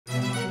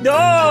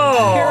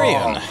Oh!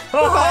 Pyrion.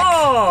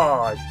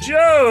 Oh,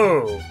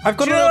 Joe! I've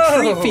got a little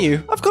treat for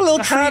you. I've got a little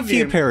treat for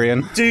you,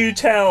 Pyrion. Do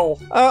tell.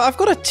 I've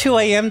got a 2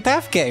 a.m.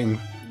 DAF game.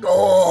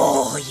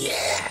 Oh,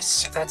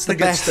 yes. That's the good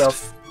best.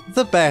 stuff.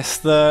 The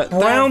best. The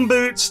Brown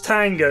boots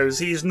tangos.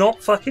 He's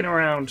not fucking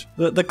around.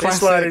 The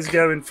classic. This lad is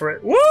going for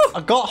it. Woo!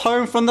 I got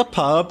home from the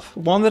pub,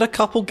 wanted a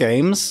couple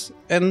games,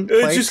 and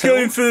played just till-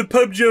 going for the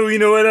pub, Joe. You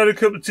know, I had a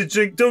couple to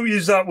drink. Don't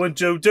use that one,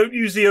 Joe. Don't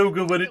use the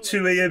ogre one at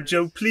 2 a.m.,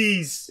 Joe,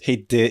 please. He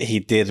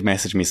did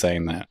message me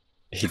saying that.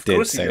 He did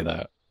course he say did.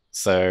 that.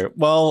 So,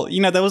 well,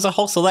 you know, there was a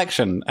whole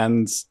selection,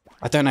 and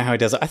I don't know how he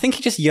does it. I think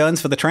he just yearns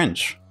for the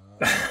trench.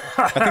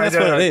 I think that's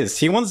what it is.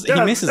 He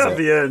misses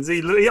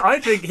it. I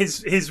think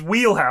his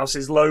wheelhouse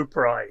is low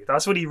pride.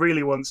 That's what he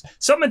really wants.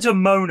 Something to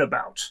moan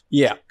about.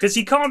 Yeah. Because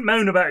he can't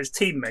moan about his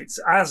teammates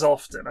as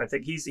often. I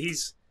think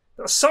he's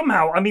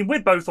somehow, I mean,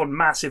 we're both on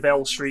massive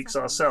L streaks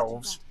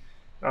ourselves.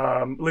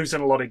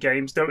 Losing a lot of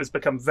games. Dota's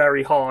become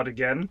very hard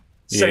again.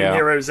 Same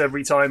heroes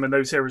every time, and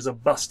those heroes are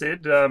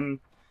busted.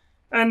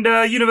 And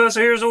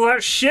Universal Heroes, all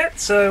that shit.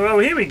 So,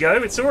 here we go.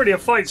 It's already a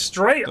fight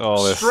straight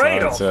off.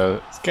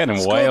 It's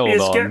getting wailed on.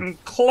 It's getting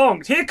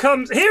clonked.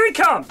 Here he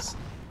comes.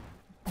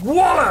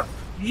 Wallop.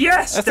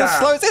 Yes,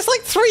 There's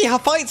like 3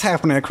 fights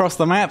happening across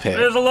the map here.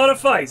 There's a lot of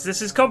fights.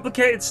 This is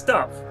complicated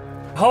stuff.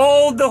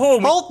 Hold the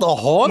horn. Hold the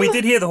horn? We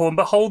did hear the horn,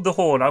 but hold the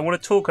horn. I want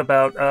to talk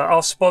about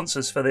our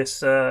sponsors for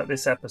this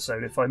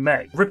episode, if I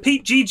may.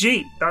 Repeat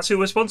GG. That's who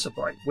we're sponsored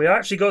by. We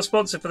actually got a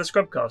sponsor for the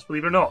Scrubcast,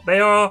 believe it or not. They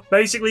are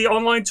basically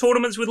online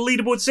tournaments with a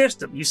leaderboard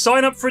system. You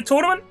sign up for a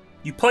tournament,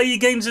 you play your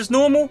games as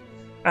normal,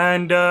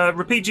 and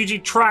Repeat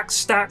GG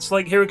tracks stats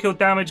like hero kill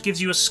damage,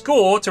 gives you a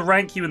score to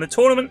rank you in the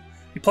tournament.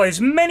 You play as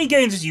many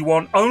games as you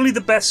want. Only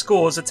the best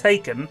scores are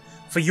taken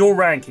for your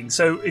ranking.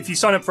 So if you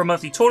sign up for a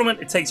monthly tournament,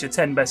 it takes your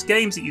 10 best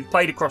games that you've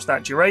played across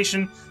that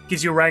duration,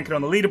 gives you a ranking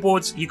on the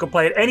leaderboards. You can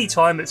play at any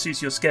time that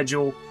suits your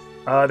schedule.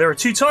 There are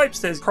 2 types.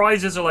 There's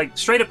prizes are like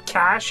straight up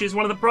cash is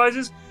one of the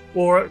prizes,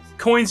 or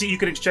coins that you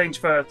can exchange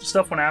for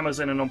stuff on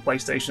Amazon and on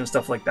PlayStation and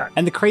stuff like that.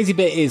 And the crazy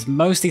bit is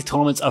most of these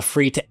tournaments are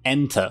free to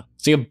enter.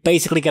 So you're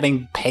basically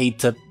getting paid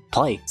to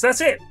play. So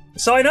that's it.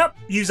 Sign up,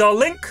 use our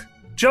link.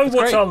 Joe,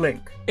 what's our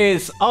link?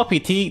 It's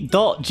rpt.gg/Team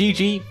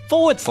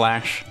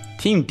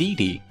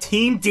DD.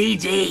 Team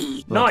DD.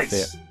 That's Nice.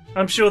 it.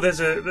 I'm sure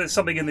there's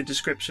something in the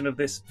description of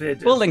this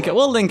vid. We'll link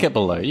it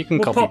below. You can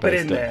We'll copy pop paste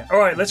it in there. All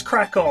right, let's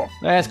crack on.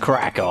 Let's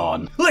crack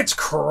on. Let's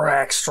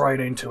crack straight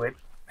into it.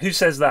 Who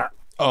says that?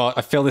 Oh,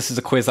 I feel this is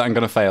a quiz that I'm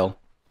going to fail.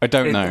 I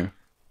don't know.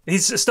 He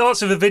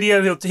starts with a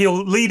video.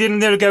 He'll lead in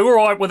there and go, all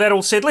right, with that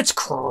all said, let's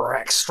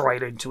crack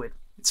straight into it.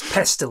 It's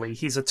Pestily.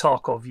 He's a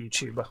Tarkov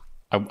YouTuber.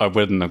 I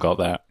wouldn't have got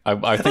that.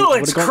 I think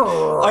I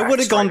I would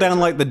have gone down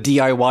like the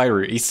DIY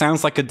route. He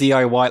sounds like a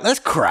DIY.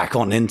 Let's crack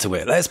on into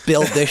it. Let's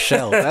build this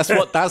shelf. That's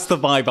the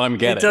vibe I'm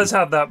getting. It does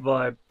have that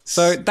vibe.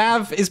 So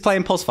Dav is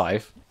playing POS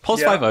 5.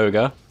 POS 5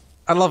 Ogre.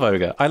 I love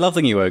Ogre. I love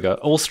the new Ogre.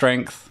 All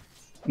strength.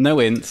 No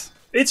int.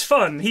 It's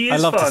fun. He is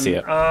I love fun. to see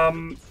it.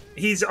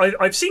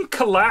 I've seen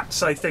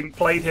Collapse, I think,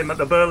 played him at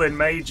the Berlin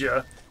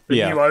Major,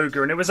 the new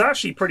Ogre, and it was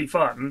actually pretty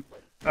fun.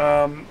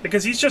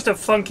 Because he's just a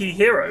funky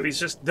hero. He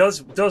just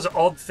does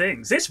odd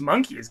things. This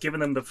monkey is giving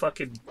them the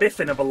fucking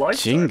biffing of a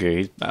lifetime.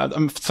 Jingu.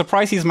 I'm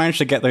surprised he's managed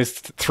to get those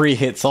 3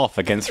 hits off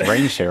against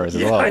ranged heroes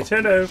as well. I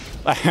don't know.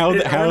 How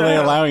are they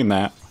allowing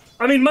that?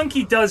 I mean,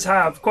 Monkey does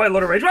have quite a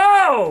lot of range.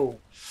 Oh!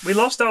 We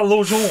lost our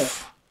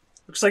Lojon.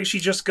 Looks like she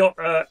just got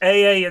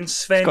AA and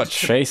Sven. Got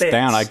chased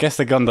down. I guess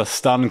they got the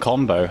stun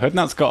combo.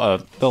 Hodnat's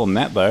got a little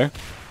net though.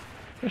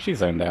 She's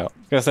zoned out.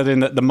 I guess they're doing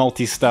the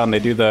multi-stun. They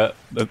do the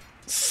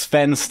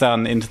Sven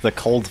stun into the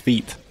cold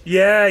feet.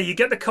 Yeah, you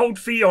get the cold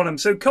feet on him.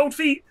 So cold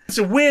feet, it's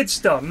a weird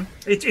stun.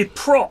 It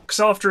procs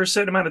after a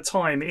certain amount of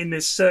time in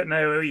this certain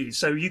AoE.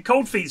 So you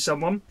cold feet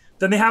someone,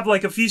 then they have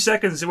like a few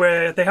seconds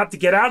where they have to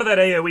get out of that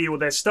AoE or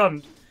they're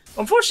stunned.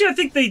 Unfortunately, I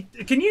think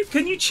they can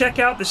you check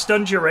out the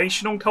stun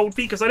duration on cold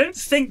feet, because I don't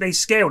think they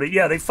scaled it.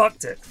 Yeah, they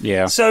fucked it.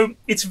 Yeah. So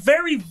it's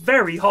very,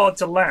 very hard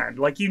to land.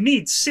 Like, you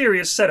need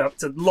serious setup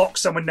to lock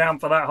someone down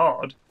for that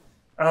hard.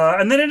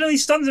 And then it only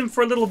stuns them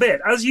for a little bit.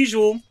 As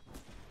usual,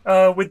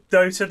 with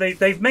Dota,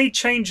 they've made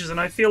changes, and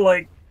I feel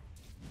like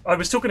I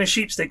was talking to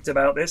Sheepsticked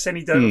about this.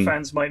 Any Dota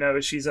fans might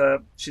know she's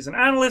an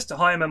analyst, a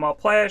high MMR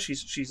player.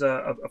 She's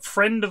a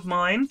friend of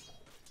mine.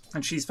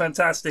 And she's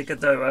fantastic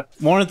at Dota.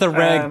 One of the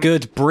rare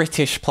good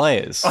British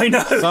players. I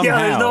know, somehow. Yeah,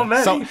 there's not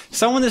many.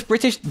 Someone that's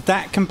British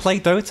that can play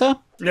Dota?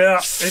 Yeah,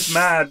 it's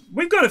mad.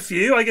 We've got a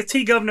few. I get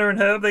T-Governor and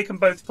Herb, they can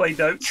both play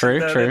Dota. True.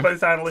 They're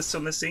both analysts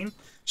on the scene.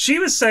 She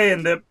was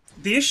saying that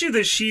the issue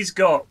that she's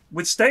got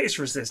with status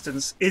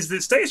resistance is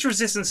that status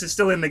resistance is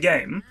still in the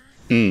game,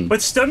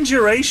 but stun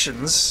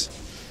durations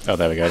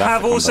there we go.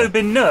 have also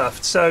been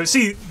nerfed. So,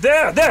 see,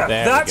 there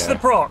that's the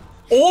proc.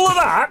 All of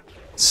that,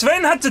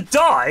 Sven had to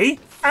die,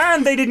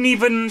 and they didn't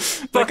even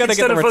fucking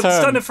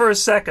stun her for a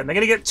second. They're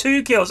going to get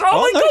 2 kills.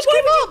 Oh my god,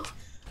 give up!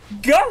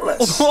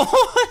 Gutless!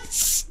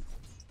 What?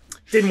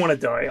 Didn't want to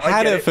die.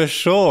 Had it for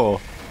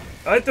sure.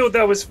 I thought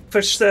that was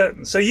for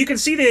certain. So you can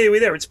see the AoE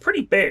there. It's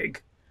pretty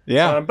big.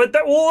 Yeah. But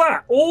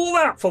all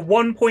that for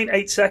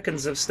 1.8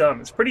 seconds of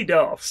stun. It's pretty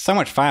daft. So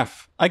much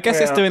faff. I guess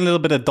it's doing a little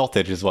bit of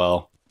dottage as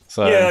well.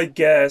 So yeah, I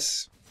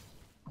guess.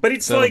 But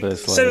it's like,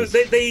 so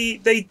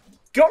they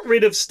got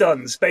rid of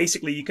stuns,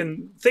 basically. You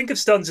can think of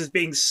stuns as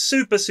being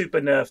super,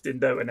 super nerfed in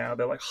Dota now.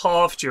 They're like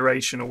half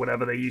duration or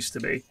whatever they used to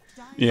be.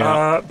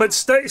 Yeah. But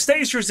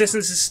status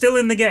resistance is still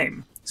in the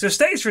game. So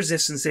status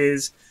resistance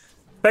is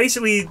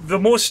basically the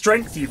more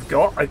strength you've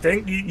got, I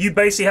think, you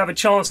basically have a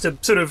chance to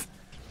sort of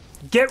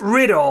get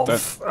rid of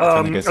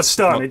a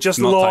stun. It just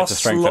not lasts... tied to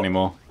strength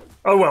anymore.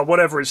 Oh, well,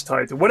 whatever it's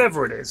tied to.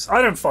 Whatever it is.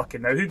 I don't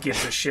fucking know. Who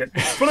gives a shit?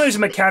 It's one of those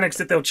mechanics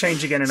that they'll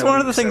change again in a week. It's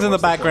one of the things in the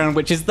background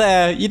which is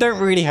there. You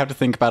don't really have to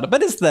think about it,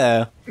 but it's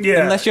there.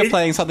 Yeah. Unless you're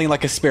playing something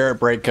like a Spirit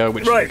Breaker,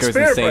 which goes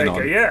Spirit insane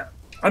Breaker, on. yeah.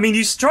 I mean,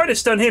 you try to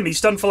stun him, he's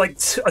stunned for like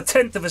a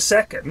tenth of a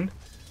second,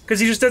 because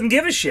he just doesn't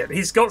give a shit.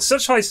 He's got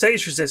such high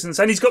status resistance,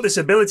 and he's got this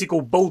ability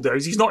called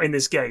Bulldoze. He's not in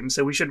this game,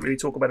 so we shouldn't really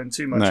talk about him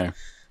too much. No.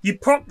 You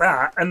proc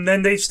that, and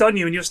then they stun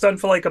you, and you're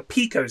stunned for like a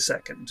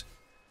picosecond.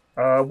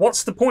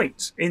 What's the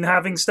point in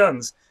having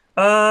stuns?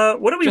 What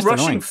are we Just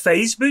rushing? annoying.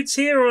 Phase boots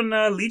here on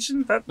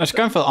Legion? No, just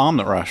going for the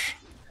Armlet Rush.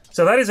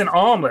 So that is an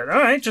armlet. All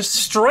right, just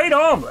straight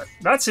armlet.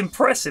 That's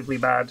impressively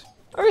bad.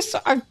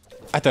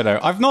 I don't know.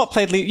 I've not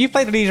played Legion. You've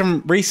played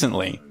Legion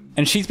recently,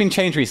 and she's been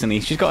changed recently.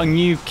 She's got a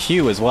new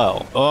Q as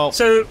well. Oh.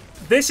 So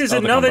this is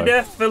another combo.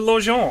 death for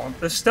Legion.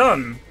 The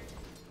stun.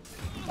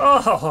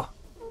 Oh.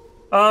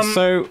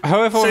 So,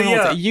 however,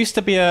 yeah. it used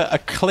to be a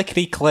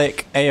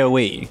clickety-click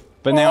AoE,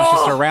 but now it's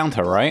just around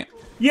her, right?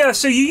 Yeah,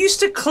 so you used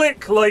to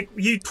click, like,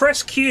 you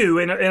press Q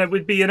and it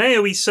would be an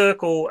AoE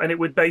circle, and it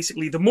would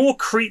basically, the more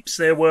creeps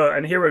there were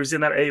and heroes in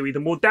that AoE, the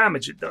more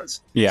damage it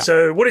does. Yeah.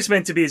 So what it's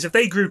meant to be is if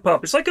they group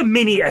up, it's like a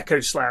mini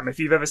Echo Slam if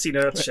you've ever seen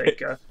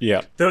Earthshaker.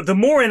 Yeah. The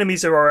more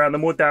enemies there are around, the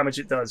more damage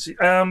it does.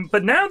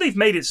 But now they've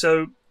made it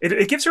so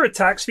it gives her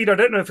attack speed. I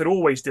don't know if it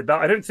always did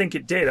that. I don't think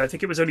it did. I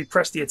think it was only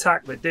press the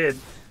attack that did.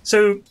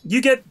 So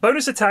you get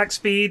bonus attack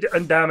speed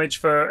and damage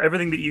for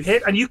everything that you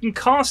hit, and you can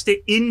cast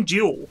it in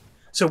duel.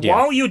 So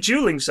while you're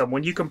dueling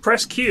someone, you can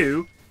press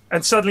Q,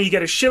 and suddenly you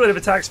get a shitload of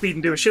attack speed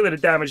and do a shitload of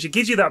damage. It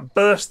gives you that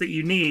burst that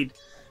you need.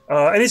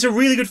 And it's a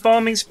really good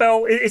farming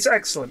spell. It's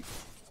excellent.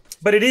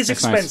 But it is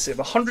expensive.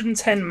 Nice.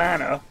 110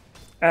 mana.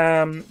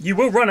 You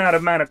will run out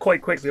of mana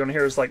quite quickly on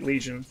heroes like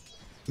Legion.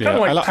 Yeah,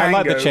 like I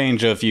like the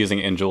change of using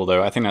it in duel,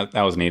 though. I think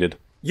that was needed.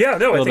 Yeah,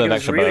 no, I think it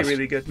was really, burst.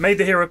 really good. Made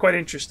the hero quite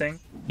interesting.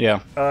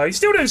 Yeah. You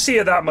still don't see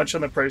her that much on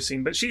the pro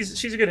scene, but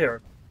she's a good hero.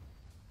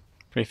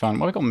 Pretty fun.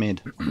 What have we got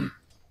mid?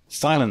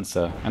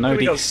 Silencer and OD.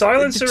 We got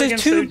Silencer just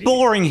against two OD.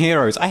 boring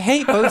heroes. I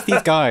hate both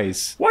these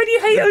guys. Why do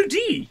you hate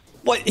OD?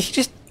 What? He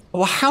just...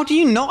 Well, how do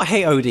you not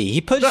hate OD?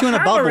 He puts you in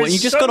a bubble and you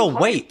just gotta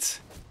wait.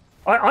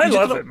 I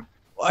love him.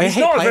 He's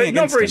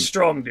not very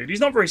strong, dude. He's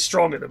not very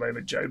strong at the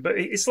moment, Joe. But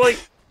it's like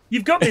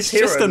you've got this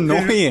hero. It's just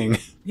annoying.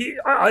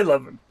 I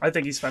love him. I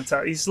think he's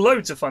fantastic. He's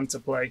loads of fun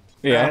to play.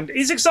 Yeah. And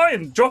he's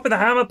exciting. Dropping the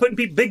hammer, putting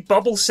big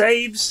bubble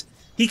saves.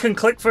 He can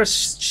click for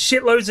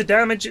shitloads of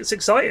damage. It's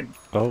exciting.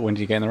 Oh, when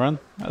did you get in the run?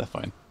 Oh, they're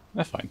fine.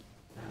 They're fine.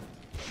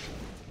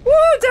 Woo,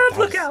 Dad,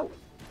 look out!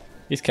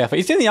 He's careful.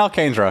 He's doing the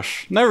Arcane's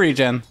Rush. No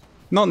regen.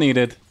 Not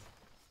needed.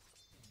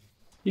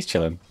 He's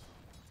chilling.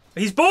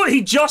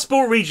 He just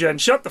bought regen.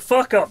 Shut the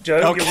fuck up, Joe.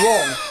 Okay. You're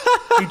wrong.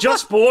 He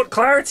just bought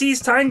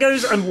Clarities,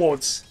 Tangos, and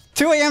Wards.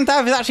 2 AM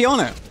Dav is actually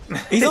on it.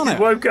 He's on it.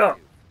 He woke up.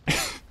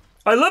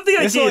 I love the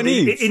That's idea what he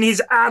that needs. in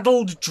his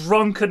addled,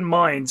 drunken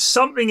mind,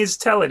 something is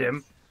telling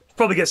him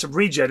probably get some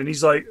regen, and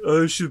he's like,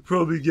 I should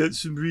probably get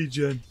some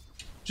regen.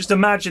 Just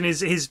imagine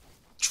his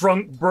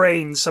drunk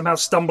brain somehow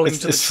stumbling to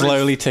the It's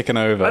slowly ticking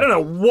over. I don't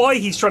know why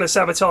he's trying to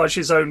sabotage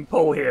his own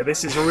pull here.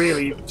 This is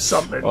really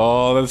something.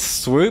 Oh, the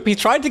swoop. He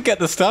tried to get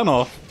the stun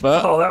off,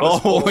 but that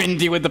was awful.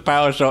 Windy with the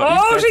power shot.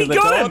 Oh, He's he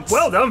got him! dots.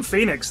 Well done,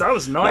 Phoenix. That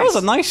was nice. That was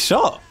a nice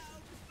shot.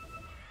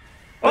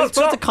 Oh, It's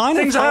just a kind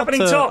of things are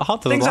happening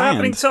top. Things are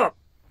happening top.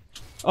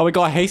 Oh, we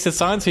got a hasted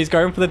silence, so he's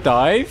going for the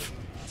dive.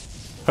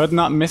 Hood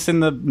not missing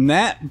the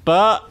net,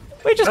 but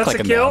we just That's click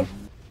a him kill. down.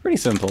 Pretty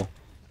simple.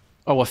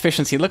 Oh,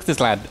 efficiency. Look at this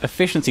lad.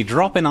 Efficiency.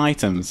 Dropping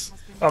items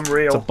to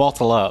Unreal.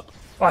 bottle up.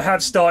 I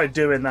have started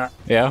doing that.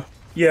 Yeah?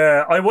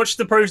 Yeah, I watched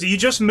the pros. You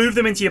just move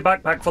them into your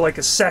backpack for like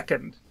a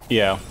second.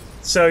 Yeah.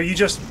 So you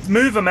just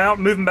move them out,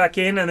 move them back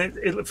in,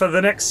 and for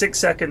the next 6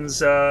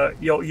 seconds,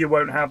 you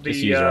won't have the.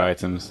 Just use your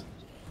items.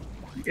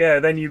 Yeah,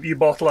 then you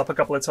bottle up a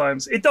couple of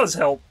times. It does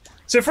help.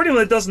 So for anyone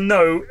that doesn't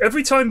know,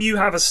 every time you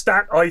have a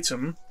stat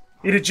item,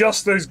 it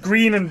adjusts those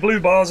green and blue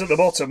bars at the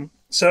bottom.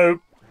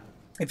 So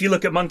if you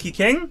look at Monkey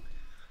King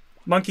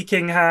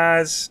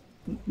has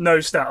no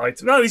stat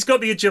item. No, he's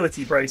got the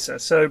agility bracer.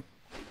 So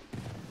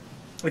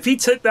if he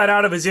took that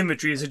out of his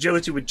inventory, his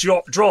agility would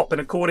drop an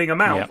according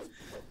amount. Yep.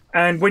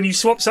 And when you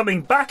swap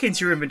something back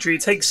into your inventory,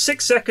 it takes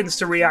 6 seconds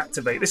to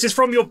reactivate. This is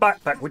from your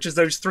backpack, which is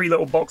those 3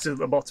 little boxes at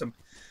the bottom.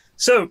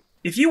 So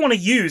if you want to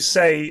use,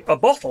 say, a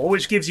bottle,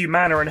 which gives you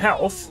mana and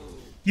health,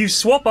 you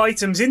swap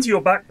items into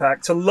your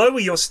backpack to lower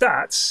your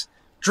stats,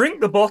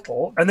 drink the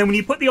bottle, and then when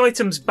you put the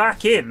items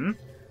back in,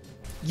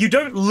 you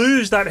don't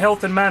lose that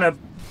health and mana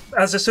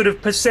as a sort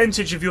of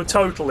percentage of your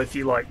total, if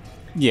you like.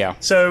 Yeah.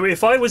 So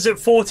if I was at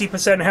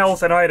 40%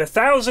 health and I had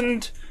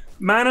 1,000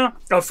 mana,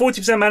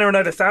 40% mana and I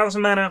had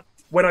 1,000 mana,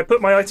 when I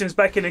put my items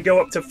back in and go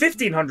up to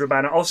 1,500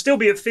 mana, I'll still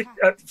be at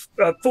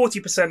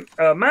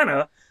 40%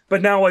 mana,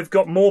 but now I've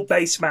got more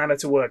base mana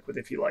to work with,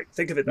 if you like.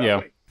 Think of it that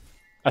way.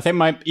 I think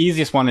my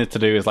easiest one to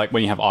do is like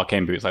when you have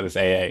arcane boots like this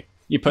AA.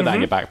 You put that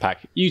in your backpack,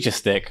 you just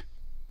stick,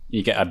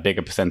 you get a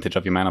bigger percentage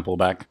of your mana pool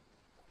back,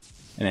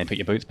 and then put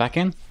your boots back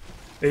in.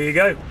 There you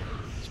go.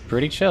 It's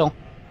pretty chill.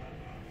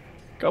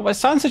 God, my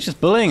son's just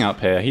bullying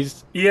up here.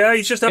 He's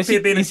just up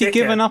here being a dickhead. Is he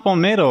giving up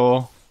on mid,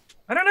 or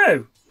I don't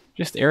know.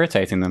 Just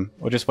irritating them,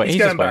 or just wait? He's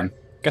going just waiting.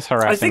 Guess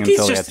harassing. I think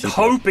he's just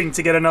hoping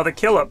to get another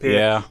kill up here.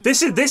 Yeah.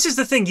 This is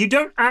the thing. You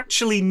don't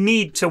actually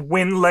need to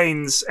win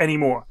lanes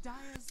anymore.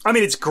 I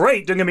mean, it's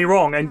great. Don't get me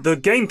wrong, and the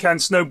game can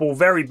snowball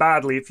very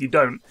badly if you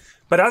don't.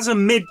 But as a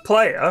mid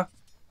player,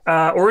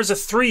 or as a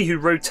 3 who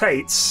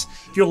rotates,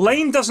 if your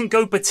lane doesn't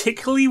go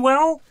particularly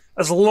well,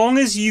 as long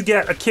as you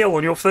get a kill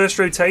on your first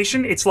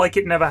rotation, it's like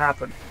it never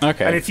happened.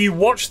 Okay. And if you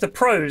watch the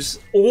pros,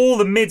 all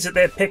the mids that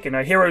they're picking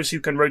are heroes who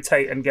can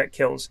rotate and get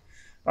kills.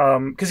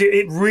 Because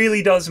it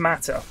really does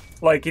matter.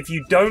 Like, if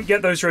you don't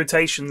get those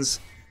rotations,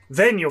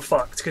 then you're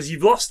fucked. Because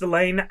you've lost the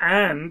lane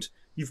and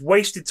you've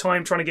wasted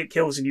time trying to get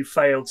kills and you've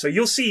failed. So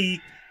you'll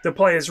see the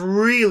players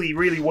really,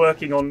 really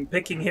working on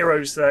picking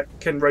heroes that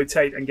can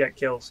rotate and get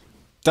kills.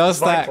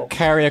 Does that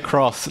carry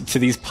across to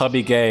these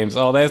pubby games?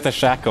 Oh, there's the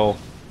shackle.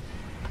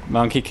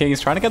 Monkey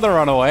King's trying to get the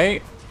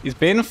runaway. He's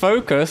being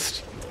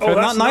focused. Oh,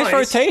 that's nice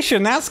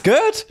rotation. That's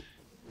good.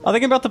 I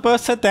think about to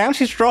burst her down.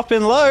 She's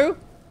dropping low.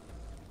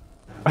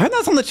 I heard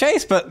that's on the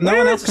chase, but no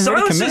one else can really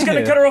commit here. Silencer's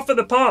going to cut her off at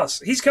the pass.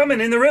 He's coming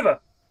in the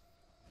river.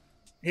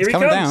 Here he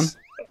comes.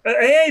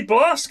 AA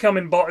Blast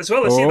coming bot as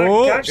well. Let's see if that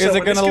can catch is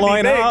it going to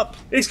line up?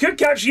 This could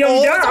catch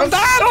Young down.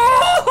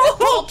 Oh!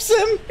 Pops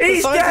him!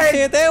 He's dead!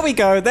 Here. There we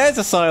go. There's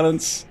a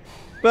silence.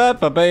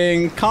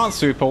 Ba-ba-bing. Can't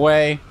swoop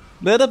away.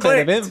 Little bit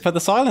of it for the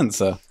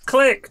silencer.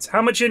 Clicked.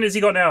 How much in has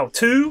he got now?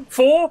 2?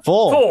 4?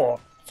 4.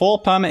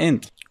 4 perma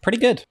int. Pretty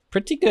good.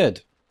 Pretty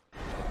good.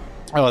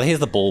 Oh, here's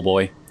the ball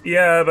boy.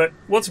 Yeah, but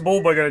what's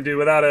Ball Boy going to do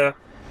without a...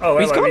 Oh,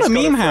 he's got a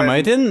meme hammer.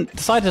 He didn't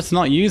decide to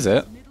not use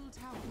it.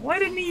 Why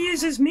didn't he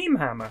use his meme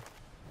hammer?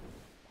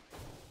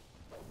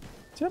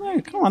 Don't know.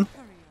 Come on.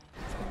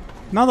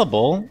 Another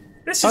ball.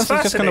 This is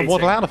fascinating. Just going to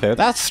waddle out of here.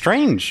 That's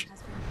strange.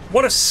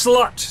 What a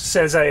slut,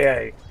 says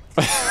AA.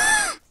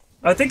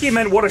 I think he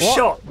meant what a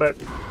shot, but...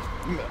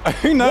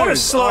 Who knows? What a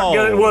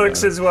slut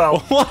works as well.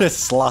 What a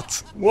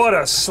slut. What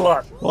a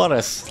slut. What a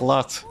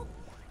slut.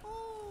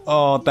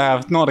 Oh,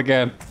 damn. Not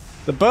again.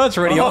 The bird's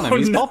already on him.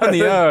 He's popping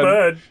the urn.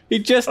 Bird. He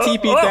just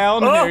TP'd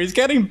down here. He's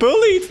getting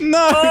bullied.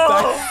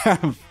 No.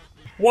 Damn.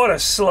 What a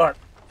slut.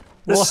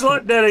 The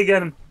slut dead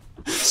again.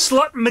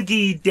 Slut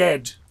McGee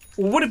dead.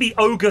 Or would it be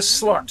ogre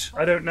slut?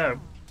 I don't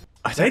know.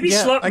 Maybe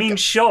slut means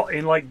shot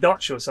in like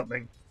Dutch or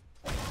something.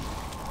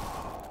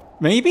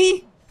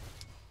 Maybe?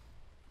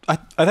 I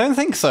don't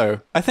think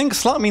so. I think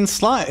slut means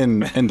slut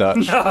in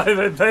Dutch. No,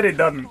 I bet it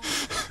doesn't.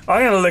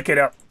 I'm going to look it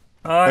up.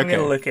 I'm going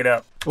to look it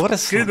up. What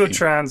does Google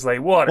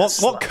Translate.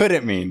 What could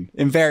it mean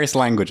in various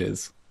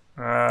languages?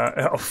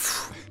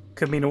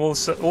 Could mean all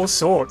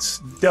sorts.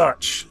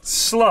 Dutch.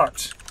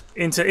 Slut.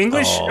 Into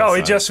English? Oh,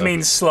 it just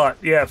means slut.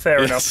 Yeah,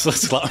 fair enough.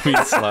 Slut means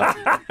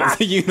slut.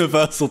 It's a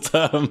universal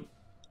term.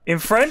 In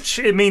French,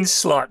 it means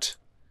slut.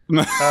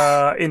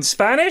 In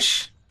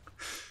Spanish,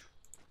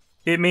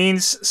 it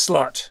means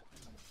slut.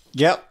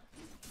 Yep.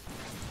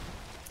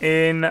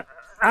 In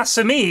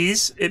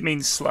Assamese, it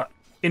means slut.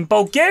 In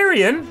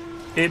Bulgarian,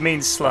 it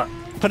means slut.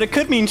 But it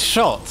could mean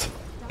shot.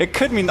 It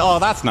could mean, oh,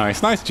 that's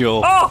nice. Nice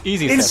duel. Oh,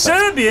 easy in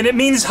setup. Serbian, it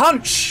means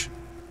hunch.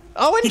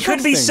 Oh, interesting. He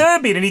could be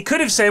Serbian, and he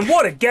could have said,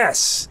 what a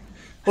guess.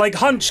 Like,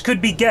 hunch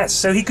could be guess,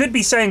 so he could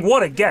be saying,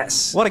 what a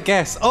guess. What a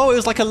guess. Oh, it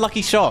was like a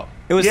lucky shot.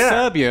 It was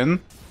Serbian.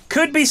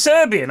 Could be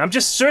Serbian. I'm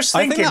just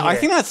thinking I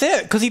think that's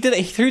it, because he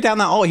threw down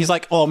that ult. He's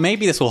like, oh,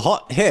 maybe this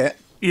will hit.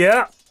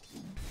 Yeah.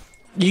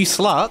 You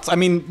slut. I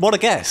mean, what a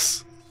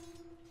guess.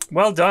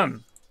 Well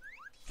done.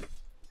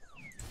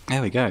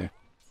 There we go.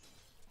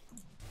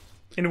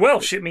 In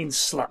Welsh, it means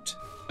slut.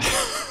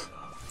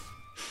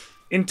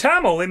 In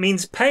Tamil, it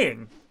means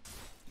paying.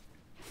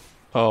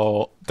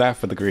 Oh, down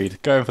for the greed.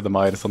 Going for the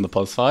Midas on the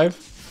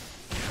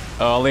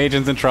 +5. Oh,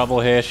 Legion's in trouble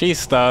here. She's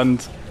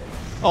stunned.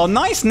 Oh,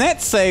 nice net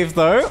save,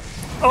 though.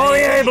 Oh,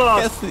 yeah,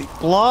 blast. Gets the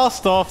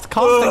blast off.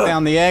 Can't stick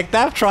down the egg.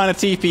 Dav trying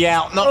to TP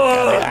out. Not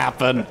gonna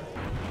happen.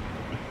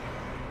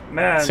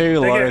 Man, too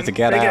low to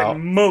get out. They're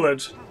getting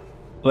mullered.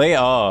 They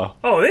are.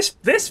 Oh,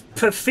 this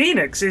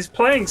Phoenix is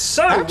playing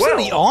so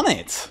absolutely well. On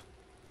it.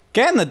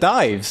 Getting the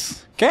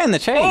dives. Getting the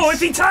chase. Oh, if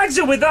he tags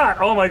it with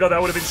that. Oh my god,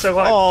 that would have been so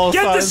high. Oh,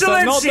 get the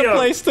Silencio. Not the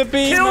place to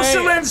be, Kill mate.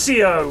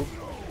 Silencio.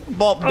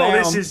 Bop down. Oh,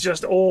 this is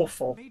just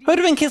awful.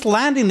 Hoodwink is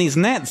landing these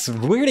nets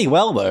really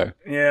well, though.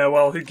 Yeah,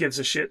 well, who gives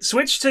a shit?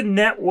 Switch to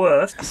net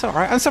worth. That's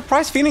alright. I'm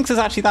surprised Phoenix is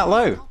actually that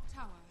low.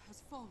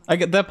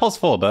 They're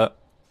 +4, but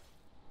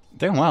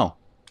doing well.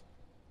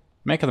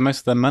 Making the most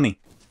of their money.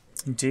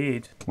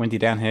 Indeed. Windy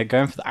down here,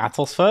 going for the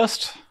Atos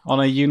first on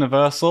a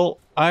universal.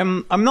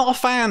 I'm not a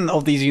fan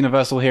of these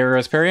universal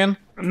heroes, Pyrion.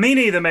 Me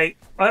neither, mate.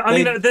 I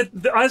mean,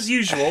 as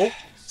usual,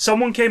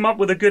 someone came up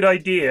with a good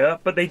idea,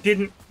 but they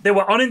didn't. There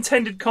were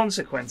unintended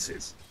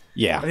consequences.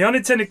 Yeah. And the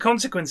unintended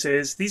consequence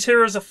is these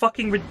heroes are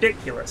fucking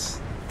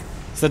ridiculous.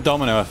 It's the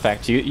domino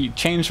effect. You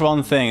change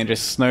one thing, and it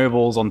just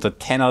snowballs onto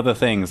 10 other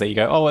things that you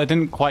go, oh, I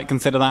didn't quite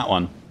consider that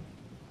one.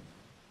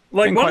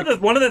 Like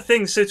one of the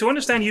things, so to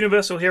understand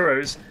universal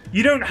heroes,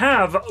 you don't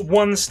have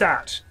one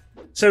stat.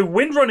 So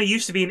Windrunner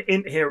used to be an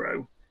int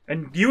hero,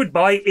 and you would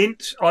buy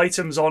int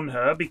items on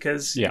her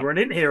because you were an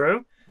int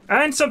hero,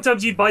 and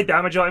sometimes you'd buy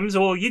damage items,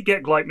 or you'd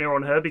get Gleipnir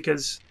on her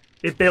because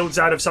it builds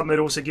out of something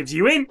that also gives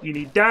you int. You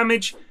need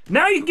damage.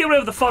 Now you can get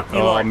whatever the fuck you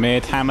like. Oh,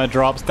 mid hammer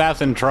drops.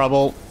 That's in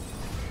trouble.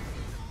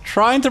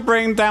 Trying to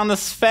bring down the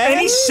Sven.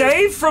 Any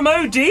save from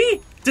OD?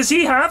 Does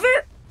he have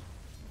it?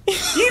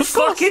 You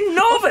fucking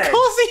novice! Of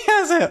course he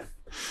has it!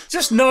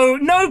 Just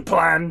no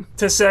plan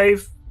to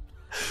save.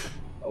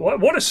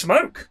 What a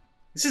smoke.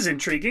 This is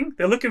intriguing.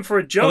 They're looking for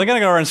a jump. Well, they're going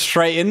to go run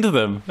straight into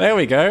them. There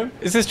we go.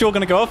 Is this duel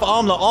going to go off?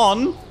 Armlet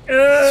on.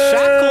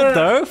 Shackled,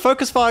 though.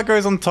 Focus fire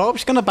goes on top.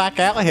 She's going to back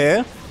out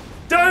here.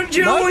 Don't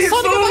you, you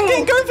fool! Go back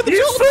in, go for the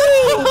you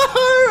fool!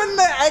 And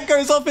the egg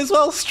goes off as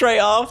well straight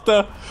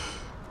after.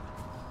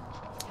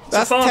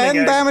 That's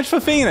 10 damage for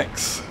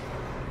Phoenix.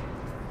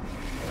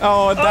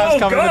 Oh, and Dav's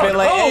coming a bit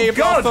late. Oh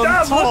god,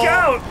 Dav, look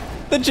out!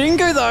 The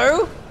Jingo,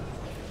 though.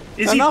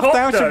 Is enough he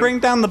damage to bring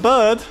down the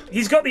bird.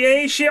 He's got the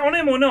AA shit on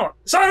him or not?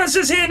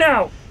 Silencer's here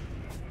now!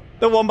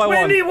 The 1x1.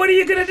 Wendy, what are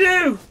you gonna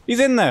do? He's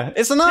in there.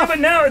 It's enough. Yeah, but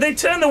now they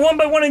turn the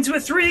 1x1 into a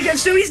 3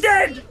 against 2. He's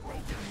dead!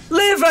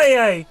 Live,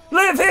 AA!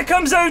 Live, here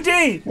comes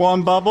OD!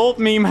 One bubble,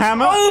 meme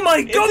hammer. Oh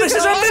my god, this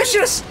is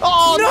ambitious!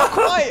 Oh, no! Not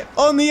quite.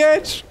 On the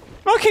edge.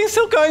 Monkey's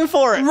still going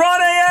for it.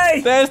 Run,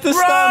 AA! There's the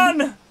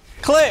stun.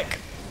 Click.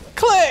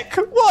 Click.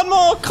 One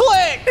more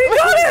click. He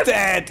got He's it!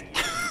 dead.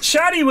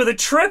 Chatty with a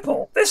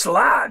triple. This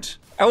lad.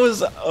 It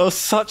was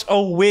such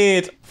a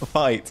weird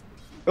fight.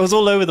 It was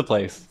all over the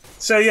place.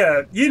 So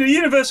yeah,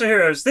 Universal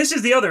Heroes, this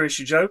is the other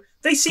issue, Joe.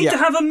 They seem to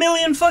have 1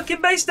 million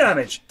fucking base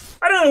damage.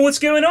 I don't know what's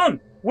going on.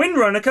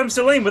 Windrunner comes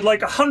to lane with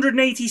like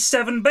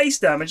 187 base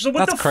damage. So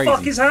what the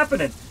fuck is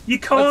happening? You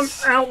can't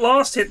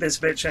outlast hit this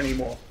bitch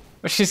anymore.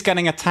 She's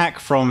getting attack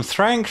from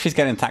strength, she's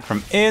getting attack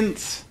from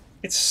int.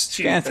 It's stupid.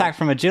 She's getting attack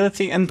from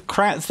agility and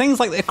things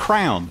like the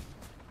crown.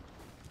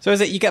 So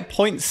is it you get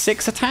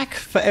 0.6 attack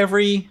for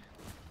every...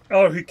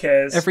 Oh, who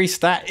cares? Every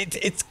stat?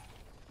 It's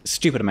a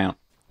stupid amount.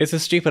 It's a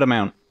stupid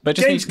amount. But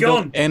just Game's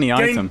gone. Any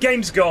item.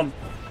 Game's gone.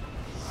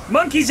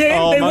 Monkey's in.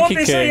 Oh, they Monkey want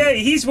this King. AA.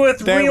 He's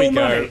worth real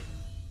money. Go.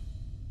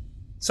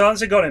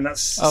 Silencer got him.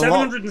 That's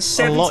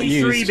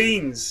 773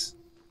 beans.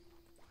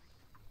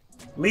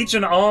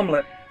 Legion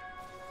Armlet.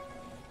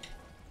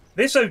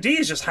 This OD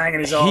is just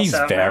hanging his arse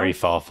out. He's very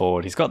far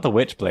forward. He's got the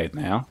Witchblade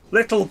now.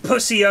 Little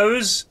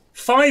pussy-os.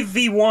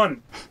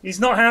 5v1. He's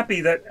not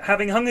happy that,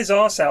 having hung his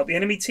arse out, the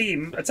enemy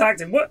team attacked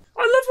him. What?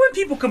 I love when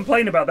people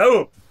complain about that.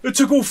 Oh, it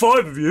took all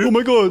 5 of you. Oh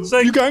my god,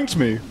 like, you ganked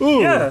me.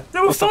 Ooh. Yeah,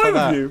 there were 5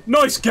 of you.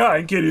 Nice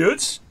gank,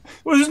 idiots.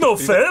 Well, this is not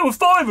fair. There were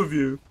 5 of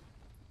you.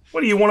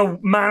 What do you want, a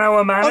mano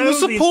a mano? I'm the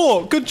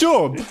support. Good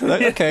job.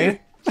 Okay.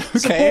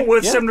 Support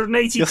worth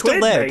 780 You're still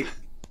quid, dead. mate.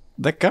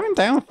 They're going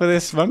down for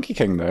this Monkey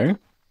King, though.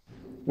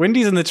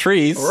 Windy's in the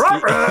trees.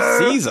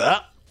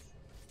 Caesar.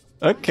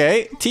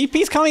 Okay.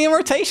 TP's coming in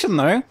rotation,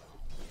 though.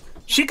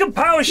 She can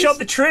power shot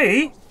the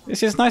tree.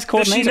 This is nice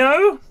coordination. Does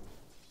she know?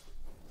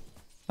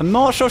 I'm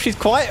not sure she's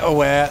quite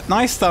aware.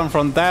 Nice stun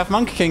from Dav.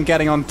 Monkey King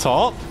getting on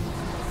top.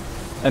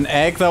 An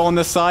egg, though, on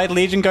the side.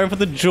 Legion going for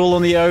the jewel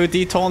on the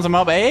OD. Taunts him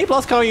up. AA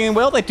plus going in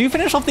well. They do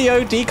finish off the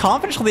OD. Can't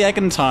finish off the egg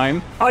in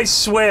time. I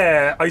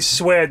swear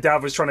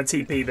Dav was trying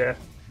to TP there.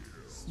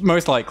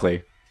 Most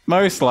likely.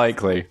 Most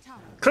likely.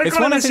 Click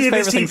on it and see if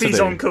his TP's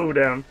on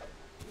cooldown.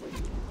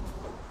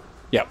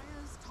 Yep.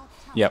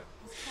 Yep.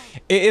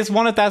 It is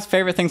one of Dad's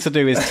favourite things to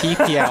do is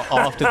TP out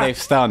after they've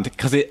stunned,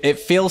 because it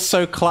feels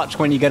so clutch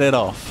when you get it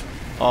off.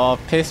 Oh,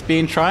 Piss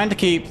Bean trying to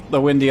keep the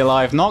Windy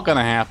alive. Not going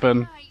to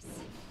happen.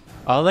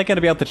 Are they going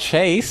to be able to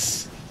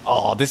chase?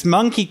 Oh, this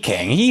Monkey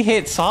King. He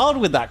hits hard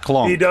with that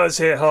clonk. He does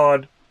hit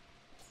hard.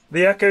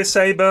 The Echo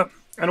Saber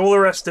and all the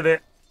rest of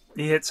it.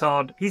 He hits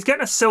hard. He's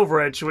getting a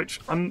Silver Edge, which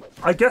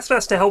I guess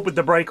that's to help with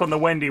the break on the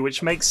Wendy,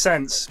 which makes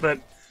sense, but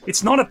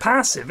it's not a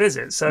passive, is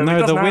it? So no,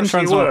 it the Wind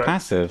Run's work. not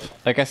passive.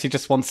 I guess he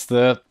just wants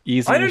the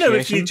easy I don't know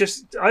if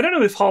initiation. I don't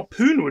know if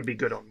Harpoon would be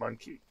good on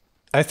Monkey.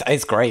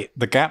 It's great.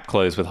 The gap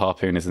close with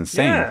Harpoon is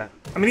insane. Yeah.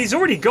 I mean, he's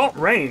already got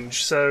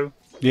range, so...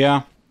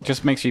 Yeah,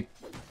 just makes you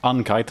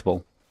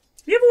unkiteable.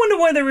 You ever wonder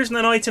why there isn't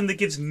an item that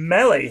gives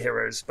melee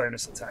heroes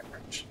bonus attack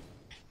range?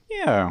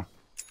 Yeah.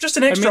 Just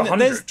an extra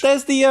 100.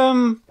 There's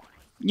the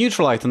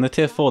neutral item, the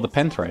tier 4, the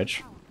Penta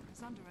Edge.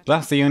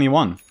 That's the only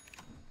one.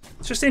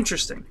 It's just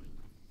interesting.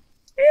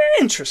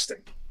 Interesting.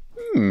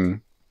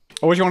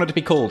 What would you want it to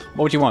be called?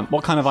 What would you want?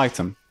 What kind of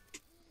item?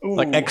 Ooh.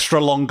 Like extra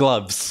long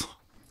gloves.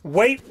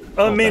 Wait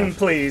a minute,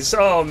 please.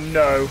 Oh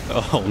no.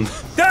 Oh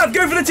no. Dad,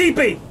 go for the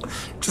TP!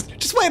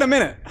 Just wait a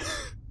minute.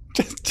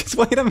 Just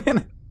Wait a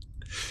minute.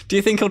 Do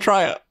you think he'll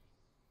try it?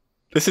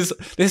 This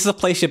is a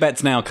place your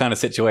bets now kind of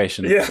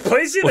situation. Yeah,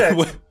 place your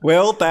bets.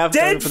 Will Dav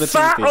Dead go for the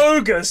fat TP?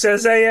 ogre,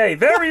 says AA.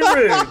 Very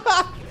rude.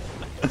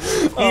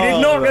 He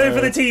did not go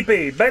for the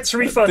TP. Bets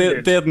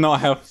refunded. Did not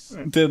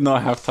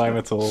have time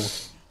at all.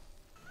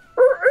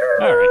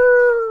 Alright.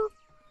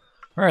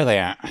 Where are they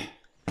at?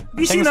 Have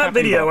you seen that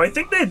video? I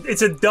think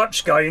it's a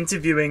Dutch guy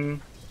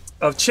interviewing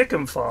a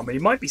chicken farmer. He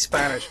might be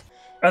Spanish.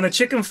 And the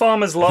chicken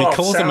farmer's laugh He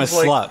calls him a like...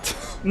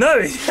 slut. No.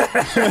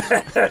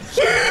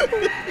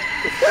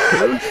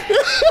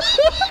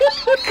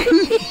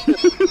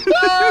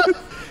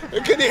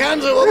 Can you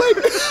handle it?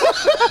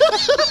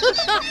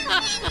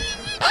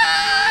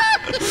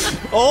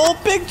 Oh,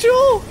 Big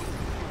Jewel!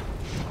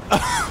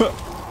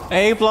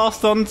 A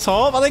blast on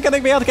top. Are they going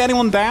to be able to get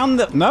anyone down?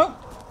 No.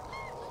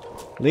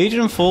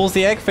 Legion falls.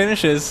 The egg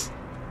finishes.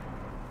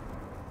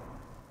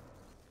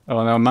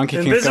 Oh no, Monkey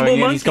keeps Invisible going in.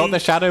 Monkey. He's got the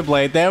Shadow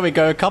Blade. There we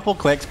go. A couple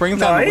clicks. Brings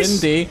down the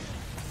Windy.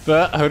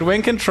 But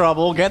Hoodwink in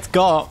trouble. Gets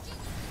got.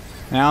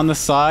 Now on the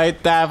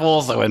side, Dav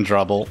also in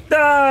trouble.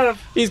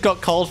 Dav! He's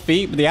got cold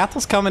feet, but the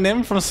Athel's coming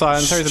in from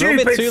Silence. So he's a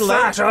little bit too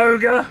fat late.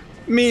 ogre.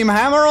 Meme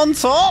Hammer on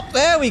top.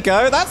 There we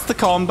go. That's the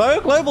combo.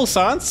 Global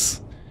Silence.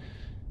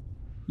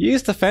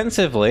 Used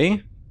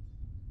defensively.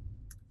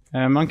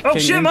 Monkey King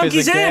shit, invis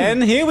Monkey's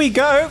again. in. Here we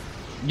go.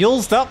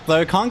 Yulzed up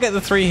though. Can't get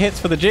the 3 hits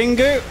for the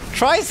Jingu.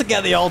 Tries to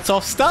get the ult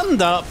off.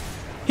 Stunned up.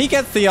 He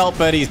gets the ult,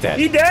 but he's dead.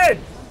 He dead.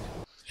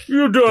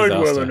 You died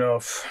Disaster. well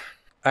enough.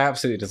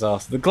 Absolute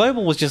disaster. The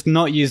global was just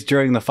not used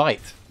during the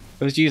fight.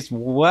 It was used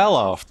well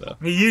after.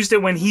 He used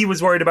it when he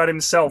was worried about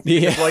himself.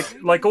 Yeah.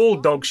 Like all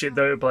dog shit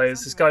Dota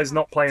players, this guy's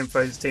not playing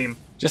for his team.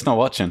 Just not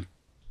watching.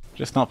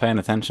 Just not paying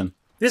attention.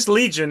 This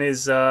Legion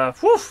is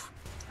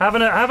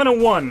having a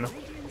 1.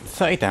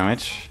 30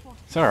 damage.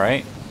 It's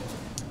alright.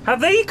 Have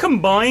they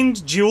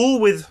combined Duel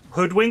with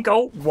Hoodwink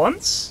ult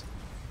once?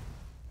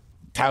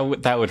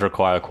 That would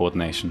require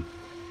coordination.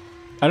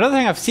 I don't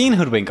think I've seen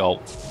Hoodwink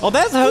ult. Oh,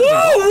 there's a Hoodwink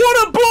Whoa, ult.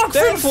 what a block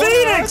There's from one.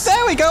 Phoenix!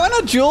 There we go, and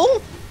a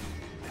Jewel.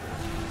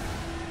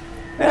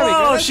 There we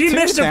go. Oh, That's she 2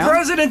 Mr. down.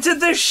 Presidented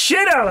the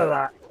shit out of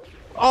that.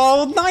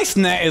 Oh, nice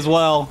net as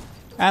well.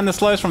 And the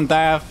slows from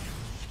Dav.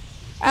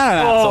 And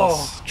an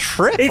Atos.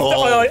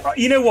 Triple.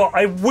 You know what?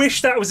 I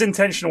wish that was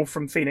intentional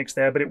from Phoenix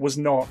there, but it was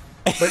not.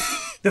 But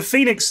the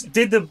Phoenix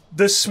did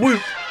the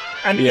swoop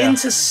and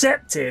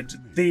intercepted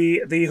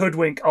the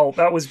Hoodwink ult.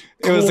 That was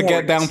glorious. It was a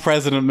get down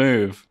president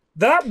move.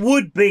 That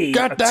would be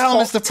Get a down,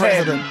 top Mr.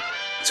 10 President.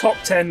 Top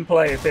 10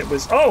 play if it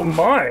was. Oh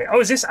my!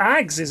 Oh, is this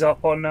Ags is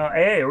up on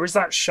AA or is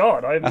that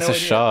Shard? I have That's no a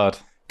idea. shard.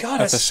 God,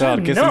 That's a that's shard.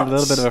 so Gives him a little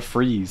nuts. bit of a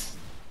freeze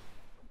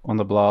on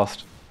the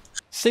blast.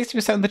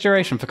 60% of the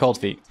duration for cold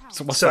feet.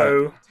 So what's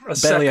So a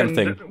Barely second,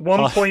 anything.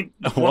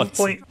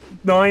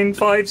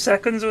 1.95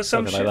 seconds or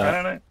some Something shit. like I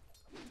that. don't know.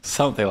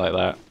 Something like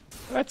that.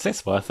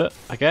 It's worth it,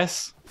 I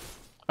guess.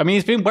 I mean,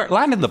 he's been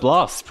landing the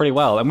blasts pretty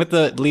well, and with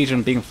the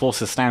Legion being forced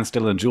to stand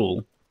still in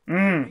duel,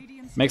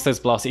 makes those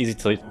blasts easy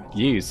to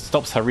use.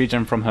 Stops her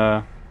regen from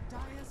her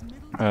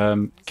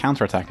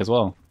counterattack as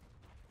well.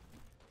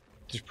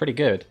 Which is pretty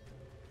good.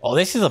 Oh,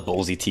 this is a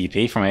ballsy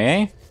TP from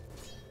AA.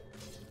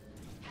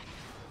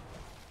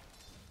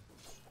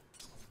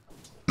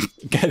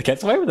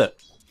 Gets away with it.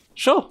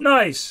 Sure.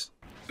 Nice.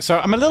 So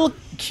I'm a little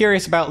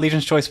curious about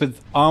Legion's choice with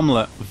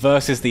Armlet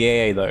versus the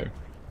AA though.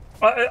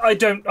 I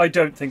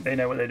don't think they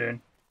know what they're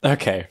doing.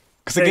 Okay,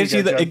 because There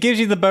you go, Joe. it gives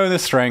you the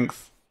bonus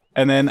strength,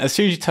 and then as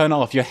soon as you turn it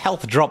off, your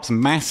health drops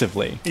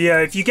massively. Yeah,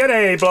 if you get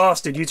AA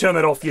blasted, you turn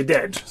it off, you're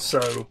dead.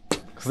 So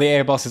Because the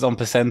AA boss is on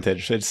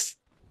percentage. It's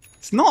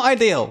not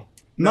ideal.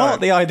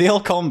 Not the ideal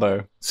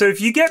combo. So if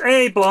you get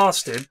AA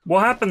blasted,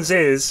 what happens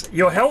is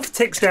your health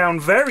ticks down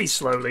very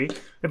slowly.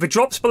 If it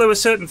drops below a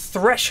certain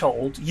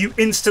threshold, you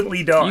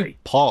instantly die. You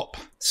pop.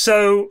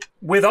 So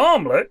with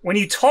Armlet, when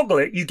you toggle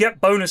it, you get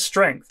bonus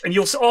strength. And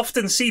you'll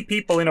often see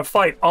people in a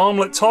fight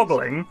Armlet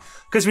toggling,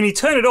 because when you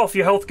turn it off,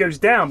 your health goes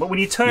down. But when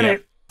you turn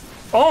it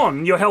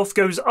on, your health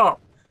goes up.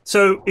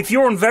 So if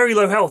you're on very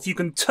low health, you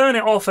can turn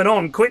it off and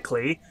on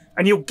quickly,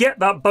 and you'll get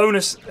that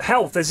bonus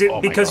health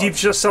because you've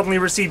just suddenly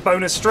received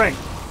bonus strength.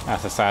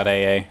 That's a sad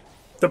AA.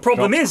 The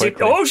problem Drops is,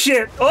 quickly. oh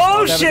shit,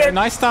 oh There we go. shit!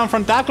 Nice down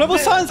from Dab. Global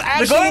Silence The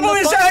actually in global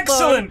is fight, though.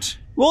 excellent!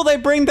 Will they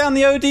bring down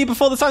the OD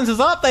before the silence is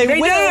up? They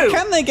will. do.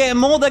 Can they get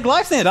more? They're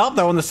glyphing it up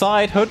though on the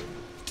side. Hood.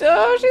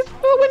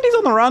 Wendy's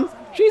on the run.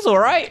 She's all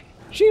right.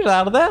 She's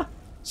out of there.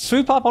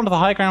 Swoop up onto the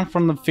high ground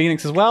from the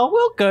Phoenix as well.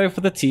 We'll go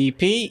for the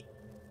TP.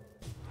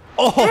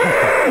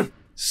 Oh,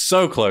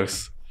 so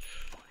close.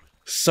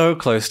 So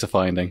close to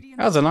finding.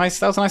 That was a nice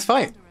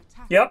fight.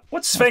 Yep,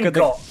 what's Sven Good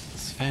got?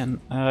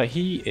 Sven,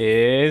 he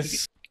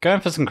is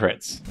going for some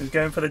crits. He's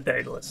going for the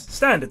Daedalus.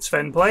 Standard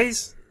Sven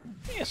plays.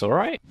 Yeah, it's all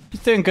right.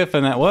 He's doing good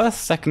for net worth.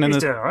 Second in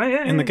He's the doing alright,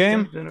 yeah. in the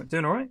game.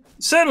 Doing alright.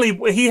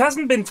 Certainly, he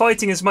hasn't been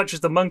fighting as much as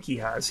the monkey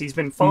has. He's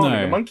been farming.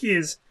 No. The monkey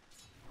is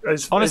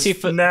Honestly, is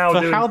for now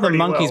doing how the pretty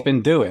monkey's well.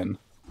 been doing,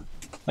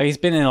 like he's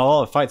been in a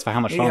lot of fights for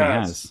how much He farm he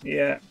has. has.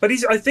 Yeah, but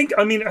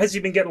I mean, has he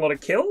been getting a lot of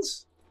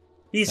kills?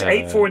 He's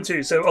 8, 4, and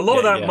 2, so a lot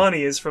of that yeah.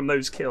 money is from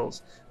those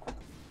kills.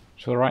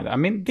 Sure, right. I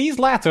mean, these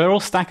lads are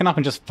all stacking up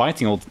and just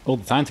fighting all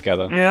the time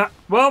together. Yeah.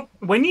 Well,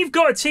 when you've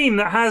got a team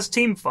that has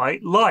team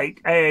fight,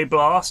 like AA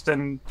Blast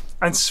and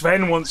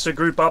Sven wants to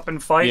group up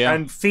and fight,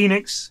 and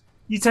Phoenix,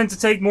 you tend to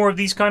take more of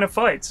these kind of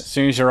fights. As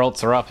soon as your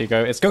ults are up, you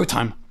go, it's go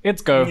time.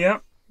 It's go. Yeah.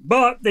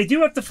 But they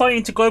do have to fight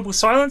into Global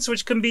Silence,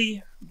 which can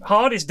be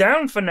hard. It's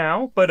down for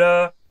now,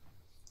 but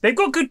they've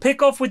got good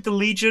pick-off with the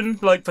Legion,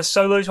 like for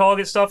solo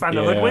target stuff and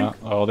the Hoodwink.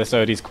 Oh, this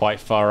OD's quite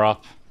far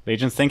up.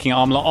 Legion's thinking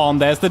armlet on.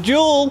 There's the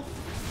duel.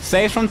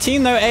 Saves from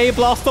team though. A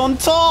blast on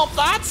top.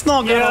 That's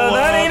not gonna work.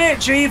 That ain't it,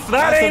 Chief.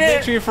 That ain't it. That's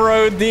a victory for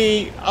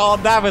OD. Oh,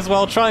 Dav as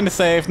well trying to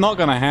save. Not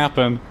gonna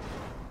happen.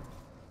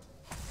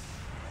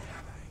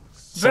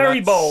 Very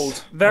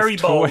bold. Very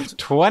bold.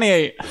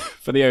 28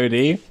 for the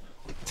OD.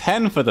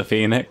 10 for the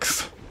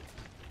Phoenix.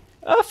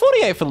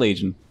 48 for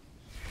Legion.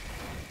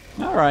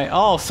 Alright.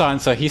 Oh,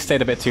 Silencer, he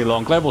stayed a bit too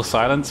long. Global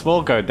Silence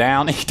will go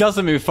down. He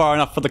doesn't move far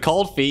enough for the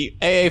cold feet.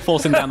 AA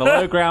forcing down the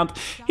low ground.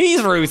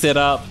 He's rooted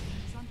up.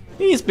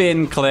 He's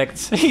been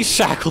clicked. He's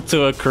shackled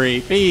to a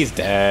creep. He's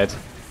dead.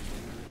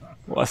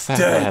 What a sad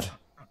lad.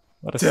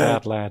 What a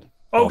sad lad.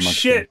 Oh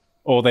shit.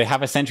 Oh, they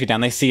have a sentry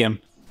down. They see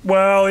him.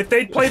 Well, if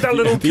they'd played that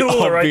little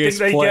cooler, I think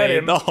they get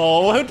him.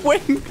 Oh,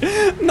 Hoodwink.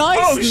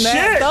 Nice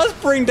net. Shit. Does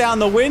bring down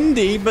the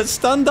Windy, but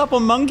stunned up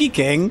on Monkey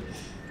King.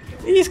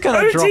 He's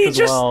gonna drop as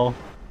well.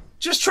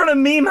 Just trying to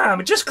meme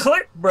ham. Just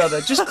click,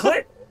 brother. Just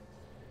click.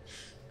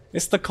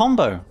 It's the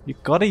combo.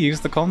 You've got to use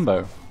the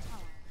combo.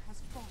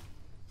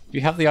 If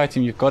you have the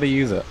item, you've got to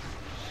use it.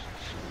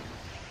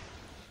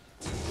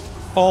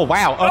 Oh,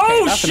 wow.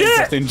 Okay, that's an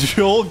interesting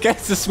duel.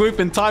 Gets the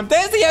swoop in time.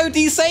 There's the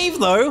OD save,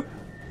 though.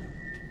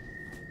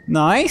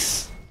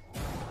 Nice.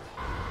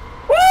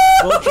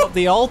 We'll drop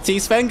the ulti.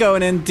 Sven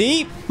going in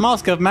deep.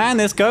 Mask of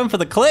Madness going for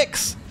the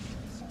clicks.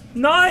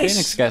 Nice.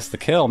 Phoenix gets the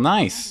kill.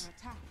 Nice.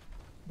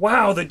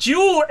 Wow, the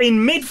duel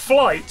in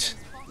mid-flight.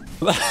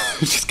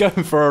 Just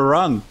going for a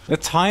run. The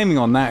timing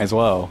on that as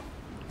well.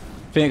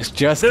 Phoenix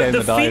just getting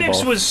the dive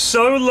Phoenix off. was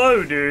so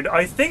low, dude.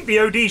 I think the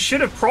OD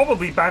should have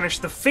probably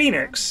banished the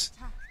Phoenix.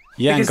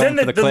 Yeah, because then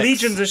the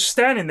Legions are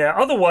standing there.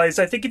 Otherwise,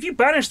 I think if you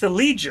banish the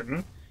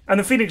Legion and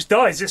the Phoenix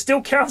dies, it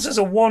still counts as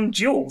a one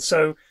duel.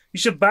 So you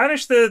should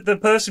banish the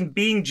person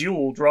being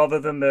dueled rather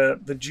than the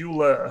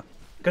dueler.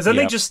 Because then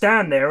they just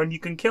stand there and you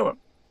can kill them.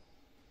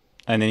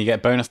 And then you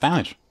get bonus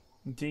damage.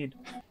 Indeed.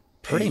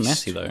 Pretty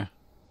messy, though.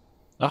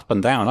 Up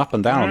and down on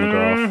the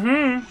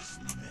graph.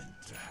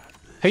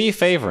 Who are you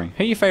favouring?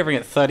 Who are you favouring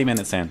at 30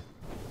 minutes in?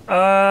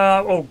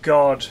 Oh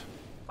god.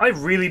 I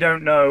really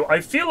don't know.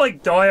 I feel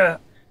like Dire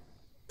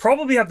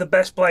probably have the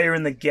best player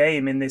in the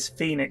game in this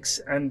Phoenix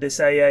and this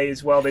AA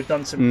as well. They've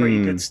done some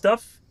pretty good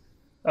stuff.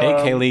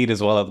 8k lead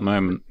as well at the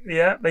moment.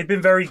 Yeah, they've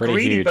been very Pretty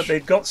greedy, huge. but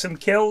they've got some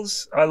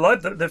kills. I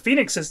love that the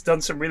Phoenix has done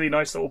some really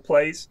nice little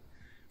plays.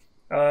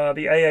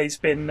 The AA's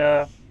been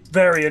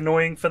very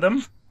annoying for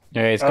them.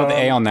 Yeah, he's got the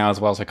A on now as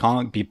well, so it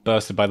can't be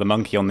bursted by the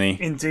monkey on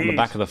the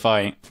back of the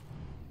fight.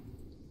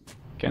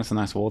 Getting some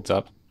nice wards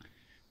up.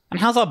 And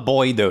how's our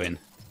boy doing?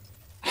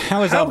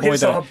 How is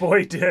our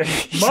boy doing?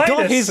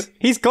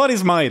 He's got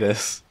his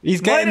Midas.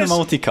 He's getting the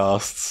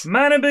multicasts.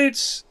 Mana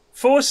boots,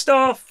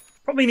 4-staff.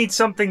 Probably need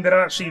something that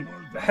actually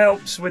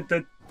helps with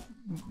the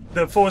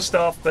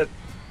 4-staff, but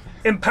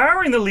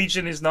empowering the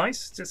Legion is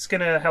nice. It's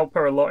going to help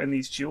her a lot in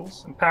these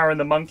duels. Empowering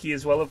the monkey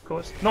as well, of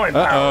course. Not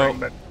empowering,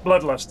 but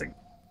bloodlusting.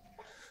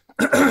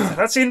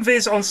 That's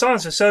Invis on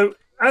Silencer. So,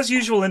 as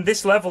usual in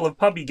this level of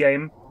pubby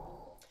game,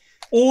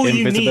 all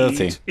you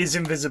need is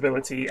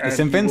invisibility. And it's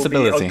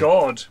invincibility. You will be a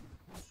god.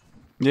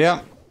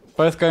 Yeah,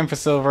 both going for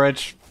Silver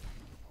Edge.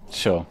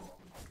 Sure.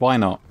 Why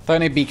not? Don't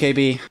need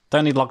BKB.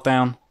 Don't need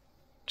Lockdown.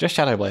 Just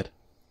Shadow Blade.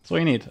 That's all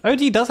you need.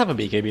 OD does have a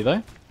BKB,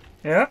 though.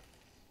 Yeah.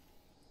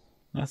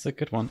 That's a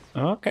good one.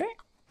 Okay.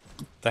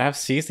 Dav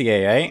sees the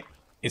AA.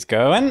 He's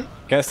going.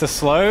 Gets the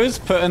slows.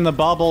 Put in the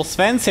bubble.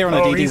 Sven's here on the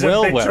DD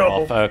will wear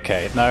off.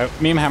 Okay, no.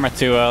 Meme Hammer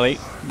too early.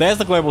 There's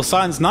the Global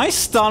Silence. Nice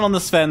stun on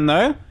the Sven,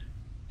 though.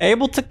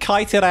 Able to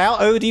kite it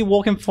out. OD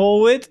walking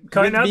forward.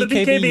 Kiting out the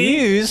BKB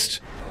used.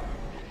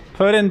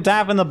 Put in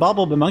Dav in the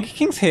bubble. The Monkey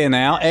King's here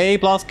now. A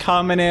Blast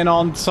coming in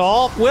on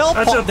top. Will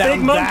That's pop a down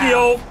big monkey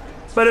ult.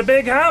 But a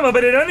big hammer,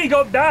 but it only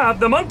got Dab.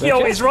 The monkey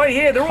ult is right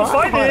here. They're all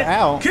fighting it.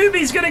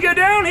 Kubi's going to go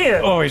down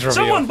here. Oh, he's revealed.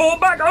 Someone bought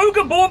back.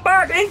 Ogre bought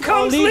back. In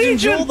comes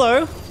Legion. Duel,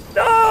 though.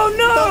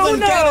 No.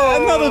 Get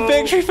it. Another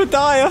victory for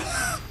Dire.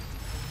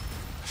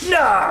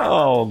 No.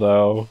 Oh,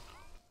 no.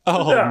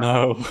 Oh,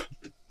 no.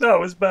 That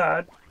was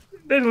bad.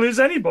 Didn't lose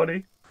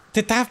anybody.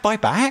 Did Dav buy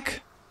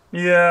back?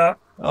 Yeah.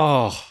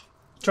 Oh.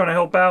 Trying to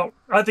help out.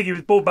 I think he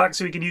was bought back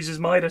so he can use his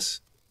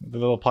Midas. The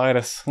little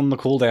Pyrus on the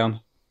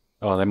cooldown.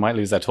 Oh, they might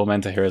lose their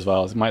Tormentor here as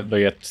well. It might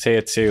be a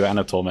tier 2 and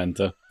a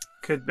Tormentor.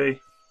 Could be.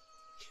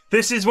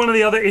 This is one of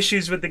the other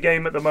issues with the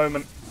game at the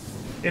moment,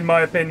 in my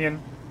opinion.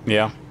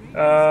 Yeah.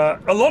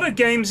 A lot of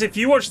games, if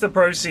you watch the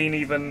pro scene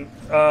even,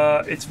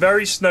 it's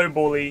very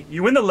snowbally.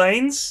 You win the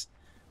lanes,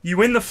 you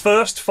win the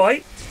first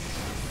fight,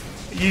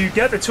 you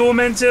get the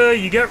Tormentor,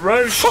 you get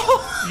Roche,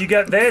 you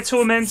get their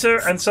Tormentor,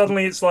 and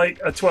suddenly it's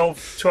like a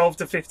 12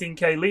 to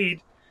 15k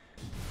lead.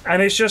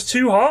 and it's just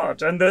too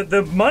hard. And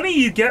the money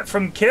you get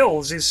from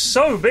kills is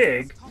so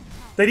big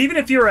that even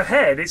if you're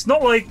ahead, it's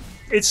not like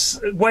it's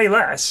way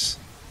less.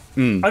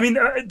 I mean,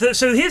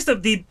 so here's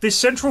the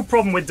central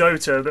problem with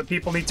Dota that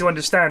people need to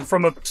understand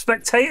from a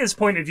spectator's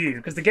point of view,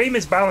 because the game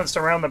is balanced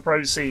around the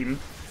pro scene,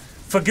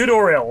 for good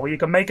or ill. You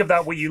can make of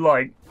that what you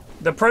like.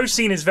 The pro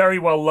scene is very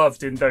well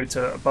loved in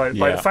Dota by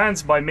the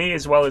fans, by me,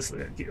 as well as,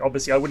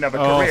 obviously, I wouldn't have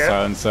a career.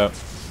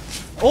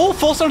 Oh,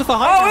 forced onto the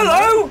high ground.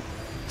 Oh, hello!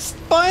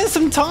 Buying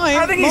some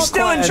time. I think he's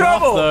still in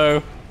trouble.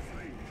 Though.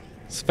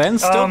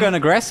 Sven's still going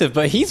aggressive,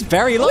 but he's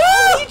very low.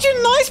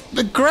 Legion, nice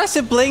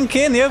aggressive blink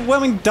in. The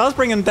overwhelming does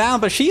bring him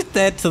down, but she's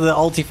dead to the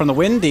ulti from the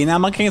Windy. Now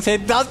Monkey's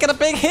head does get a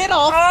big hit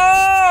off.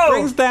 Oh!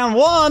 Brings down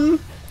one.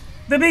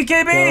 The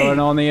BKB. Going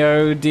on the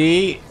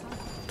OD.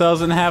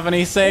 Doesn't have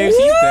any saves.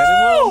 He's dead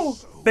as well.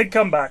 Big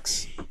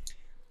comebacks.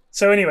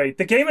 So anyway,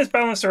 the game is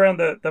balanced around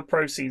the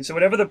pro scene. So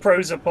whatever the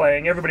pros are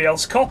playing, everybody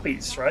else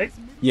copies, right?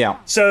 Yeah.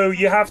 So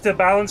you have to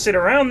balance it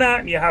around that,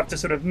 and you have to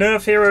sort of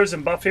nerf heroes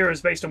and buff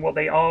heroes based on what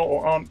they are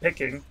or aren't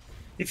picking.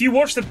 If you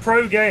watch the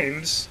pro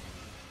games,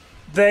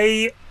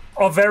 they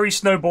are very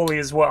snowbally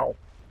as well.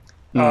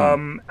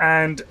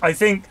 And I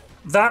think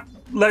that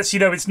lets you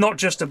know it's not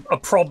just a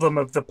problem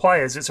of the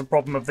players, it's a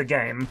problem of the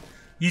game.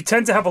 You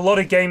tend to have a lot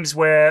of games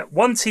where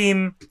one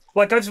team,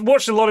 like I've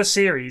watched a lot of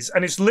series,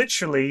 and it's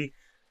literally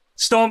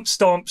stomp,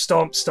 stomp,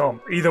 stomp,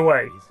 stomp, either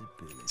way.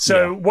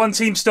 So one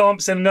team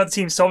stomps, and another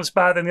team stomps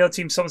back, and the other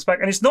team stomps back.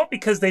 And it's not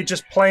because they're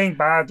just playing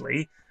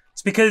badly.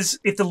 It's because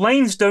if the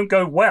lanes don't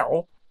go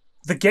well,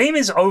 the game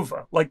is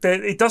over. Like,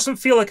 it doesn't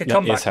feel like a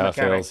comeback is how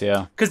mechanic. it feels,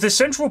 yeah. Because the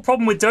central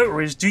problem with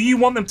Dota is, do you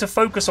want them to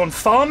focus on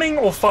farming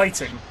or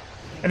fighting?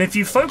 And if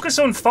you focus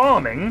on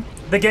farming,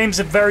 the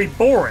games are very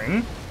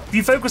boring. If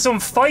you focus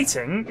on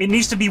fighting, it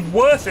needs to be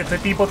worth it for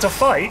people to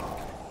fight.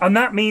 And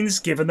that means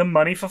giving them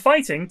money for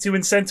fighting to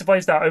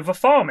incentivize that over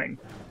farming.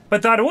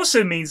 But that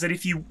also means that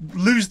if you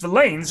lose the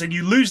lanes and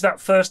you lose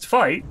that first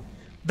fight,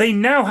 they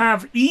now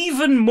have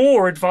even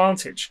more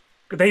advantage.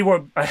 They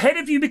were ahead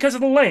of you because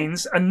of the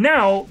lanes, and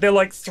now they're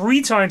like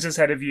 3 times as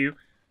ahead of you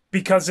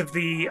because of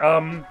the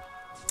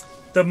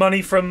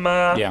money from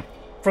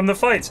the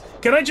fights.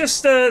 Can I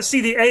just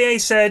see the AA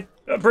said,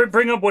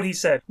 bring up what he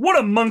said. What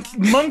a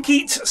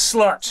monkeyed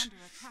slut.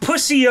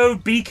 Pussy-o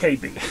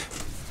BKB.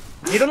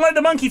 He doesn't like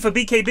the monkey for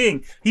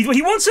BKBing.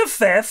 He wants a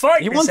fair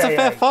fight. He wants a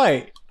fair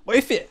fight. Well,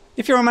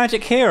 if you're a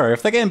magic hero,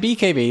 if they're getting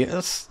BKB,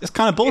 it's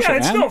kind of bullshit, Yeah,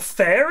 it's man. not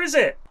fair, is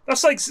it?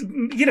 That's like,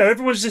 you know,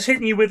 everyone's just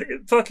hitting you with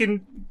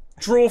fucking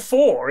draw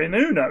 4 in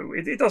Uno.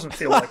 It doesn't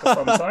feel like a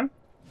fun time.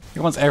 He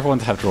wants everyone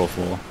to have draw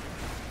 4.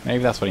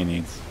 Maybe that's what he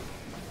needs.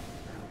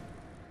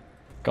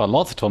 Got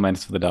lots of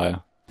tormentors for the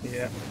Dire.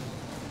 Yeah.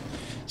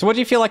 So what do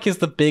you feel like is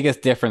the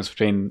biggest difference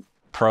between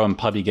pro and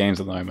pubby games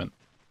at the moment?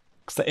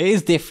 Because it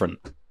is different.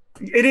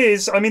 It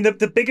is. I mean,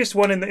 the biggest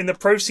one in the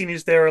pro scene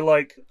is there are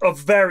like a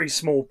very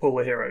small pool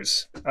of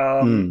heroes.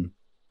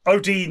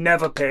 OD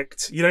never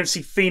picked. You don't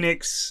see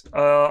Phoenix.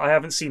 I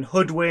haven't seen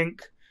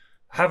Hoodwink.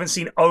 Haven't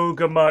seen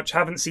Ogre much.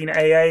 Haven't seen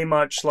AA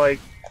much. Like,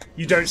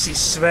 you don't see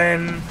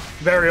Sven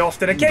very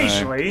often.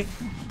 Occasionally.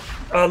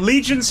 No.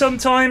 Legion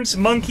sometimes.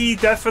 Monkey,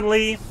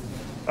 definitely.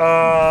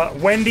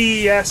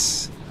 Wendy,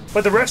 yes.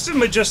 But the rest of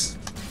them are just...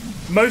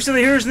 Most of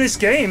the heroes in this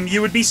game, you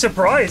would be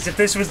surprised if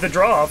this was the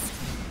draft.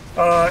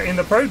 In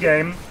the pro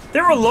game,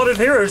 there are a lot of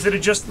heroes that are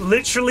just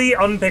literally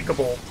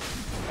unpickable.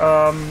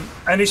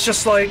 And it's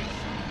just like,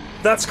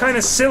 that's kind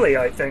of silly,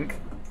 I think.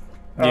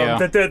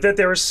 That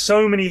there are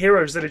so many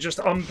heroes that are just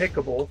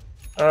unpickable.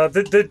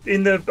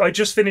 I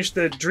just finished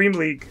the Dream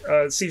League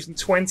season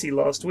 20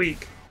 last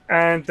week,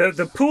 and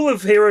the pool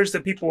of heroes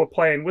that people were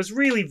playing was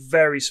really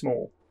very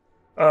small.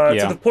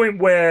 To the point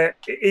where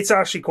it's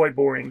actually quite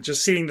boring,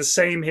 just seeing the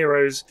same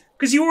heroes,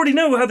 because you already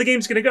know how the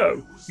game's going to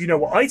go. You know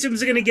what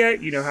items are going to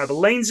get, you know how the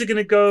lanes are going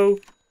to go,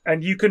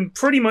 and you can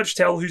pretty much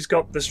tell who's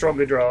got the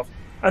stronger draft.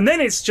 And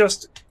then it's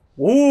just,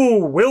 ooh,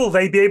 will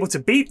they be able to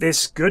beat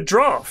this good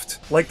draft?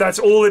 Like, that's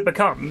all it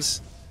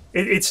becomes.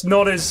 It's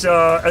not as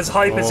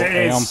hype as it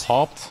is. Aeon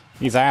popped.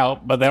 He's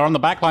out, but they're on the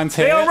back lines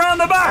here. They are around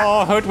the back!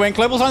 Oh, Hoodwink.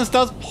 Global Silence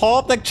does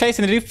pop. They're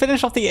chasing. They do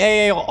finish off the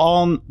AA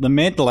on the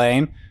mid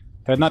lane.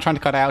 They're not trying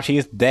to cut out. She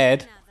is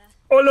dead.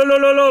 Oh,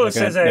 lo,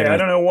 says A. I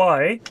don't know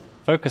why.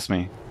 Focus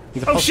me.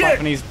 He's a oh, shit!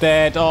 And he's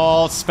dead.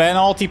 Oh, Sven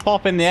ulti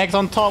popping. The eggs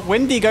on top.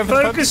 Windy go for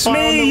the focus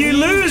me, you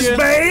lose,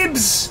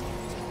 babes!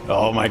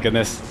 Oh my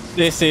goodness.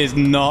 This is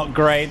not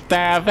great.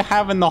 They're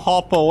having the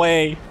hop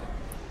away.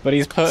 But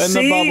he's putting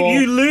the bubble. See,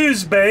 you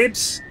lose,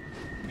 babes.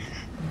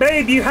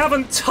 Babe, you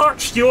haven't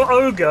touched your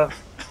ogre.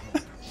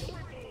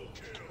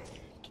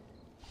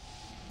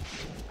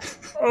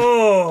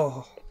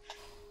 Oh.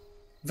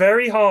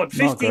 Very hard.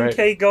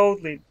 15k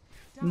gold lead.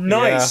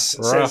 Nice,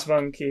 says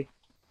Monkey.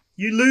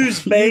 You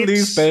lose, babes. You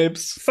lose,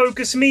 babes.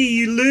 Focus me,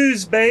 you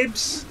lose,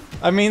 babes.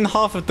 I mean,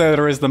 half of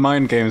Dota is the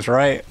mind games,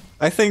 right?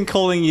 I think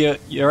calling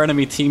your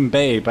enemy team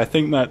babe, I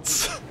think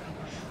that's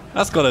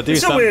got to do something.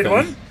 It's a weird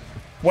one.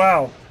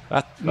 Wow.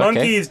 Okay.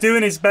 Monkey is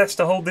doing his best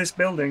to hold this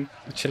building.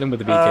 Chilling with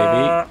the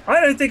BKB. I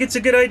don't think it's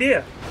a good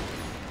idea.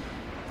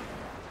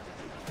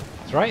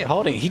 Right,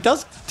 holding. He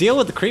does deal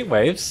with the creep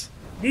waves.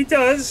 He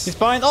does. He's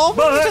fine. Oh,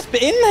 but he's just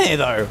in there,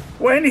 though.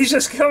 When he's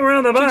just come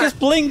around the back. She just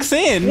blinks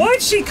in.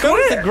 Why'd she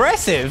quit? Goes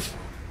aggressive.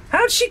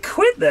 How'd she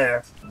quit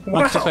there?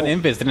 Wow. Just went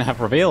invis, didn't have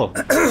reveal.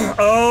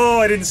 Oh,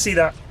 I didn't see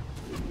that.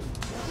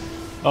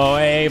 Oh,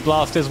 a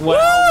blast as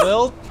well.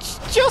 Will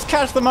just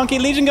catch the monkey.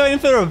 Legion going in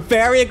for a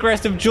very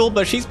aggressive duel,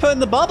 but she's put in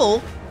the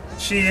bubble.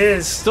 She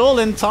is. Still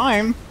in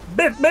time.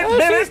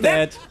 She's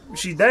dead.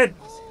 She's dead.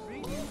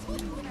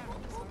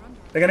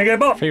 They're gonna get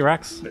bot. 3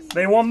 racks.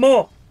 They want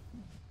more.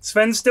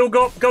 Sven's still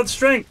got God's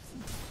strength.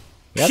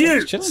 Yeah,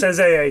 cute, says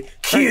AA.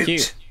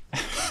 Cute.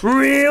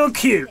 Real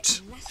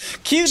cute.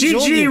 Cute.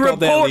 GG,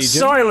 report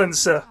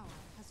silencer.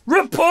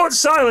 Report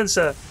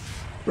silencer.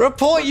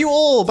 Report you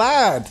all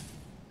bad.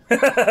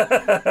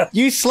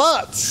 You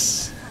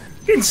sluts.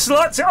 In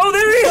sluts. Oh,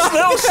 there he is,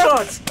 little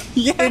slut.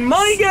 Yes. In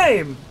my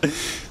game.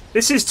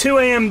 This is 2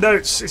 a.m.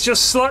 notes. It's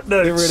just slut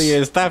notes. It really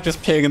is. They're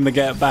just pinging the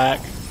get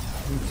back.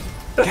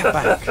 Get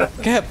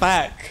back. Get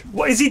back.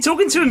 What, is he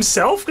talking to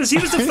himself? Because he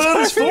was the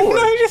furthest forward.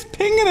 No, he's just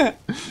pinging it.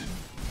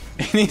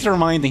 He needs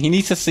reminding. He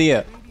needs to see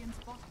it.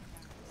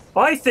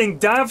 I think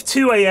Dav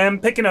 2 a.m.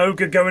 picking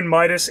Ogre going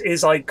Midas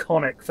is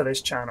iconic for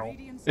this channel.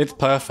 It's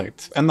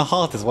perfect. And the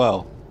heart as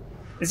well.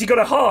 Has he got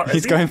a heart?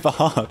 He's going for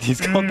heart.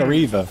 He's got the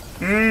Reaver.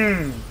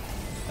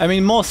 I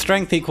mean, more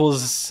strength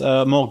equals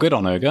more good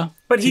on Ogre.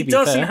 But he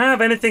doesn't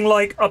have anything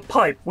like a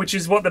pipe, which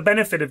is what the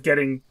benefit of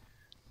getting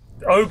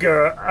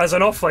Ogre as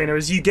an offlaner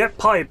is. You get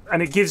pipe,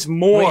 and it gives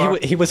more.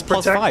 Wait, he was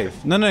plus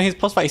 5. No, he's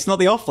plus 5. He's not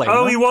the offlaner.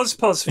 Oh, he was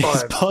plus 5.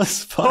 He's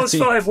plus 5. Plus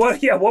 5. Well,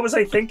 yeah. What was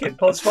I thinking?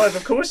 Plus 5.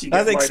 Of course you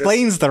get. That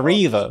explains the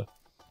Reaver.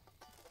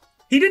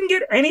 He didn't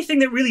get anything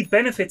that really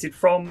benefited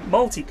from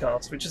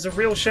multicast, which is a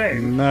real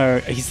shame. No,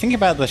 he's thinking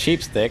about the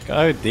sheep stick.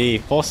 Oh, D.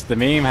 Forced the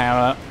meme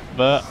hammer.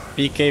 But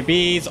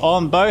BKB's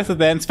on both of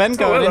them. Sven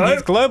going in.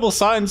 He's global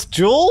science.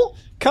 Jewel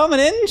coming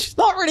in. She's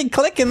not really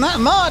clicking that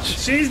much.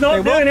 She's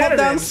not doing anything.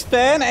 Down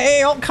Sven.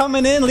 Aeon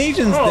coming in.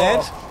 Legion's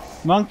dead.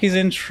 Monkey's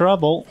in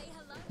trouble.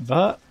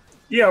 But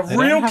yeah,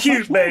 real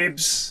cute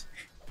babes.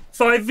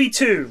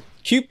 5v2.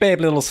 Cute babe,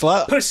 little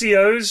slut.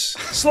 Pussios.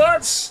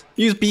 Sluts.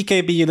 Use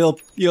BKB, you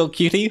little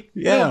cutie.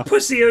 Yeah. Little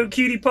pussy-o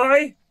cutie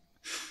pie.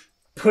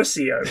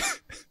 Pussy-o.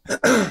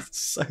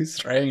 So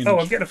strange. Oh,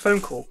 I'm getting a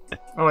phone call.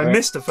 Oh, I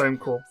missed a phone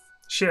call.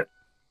 Shit.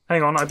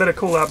 Hang on, I better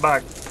call that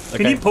back.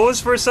 Okay. Can you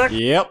pause for a sec?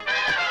 Yep.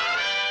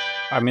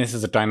 I mean, this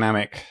is a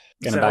dynamic.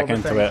 Getting back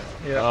into it.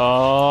 Yeah.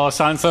 Oh,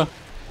 Sansa.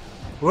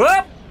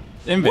 Whoop!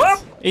 Invis. Whoop!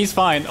 He's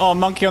fine. Oh,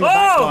 monkey on the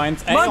back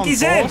lines.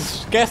 Monkey's in!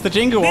 Guess the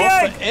jingle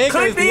off.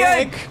 Click the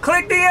egg!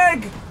 Click the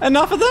egg!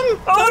 Enough of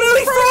them? Oh no,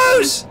 he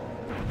froze!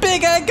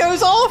 Big egg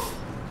goes off!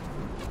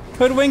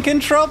 Hoodwink in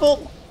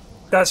trouble.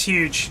 That's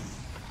huge.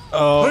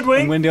 Oh,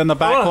 Hoodwink. Windy on the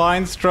back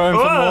lines. Throwing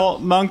for more.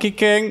 Monkey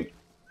King.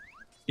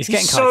 He's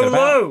getting so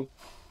low.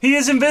 He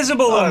is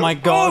invisible though. Oh my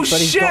god, but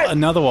he's got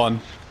another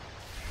one.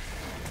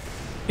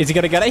 Is he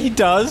gonna get it? He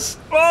does.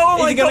 Oh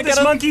my god,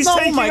 this monkey's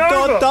taking over. Oh my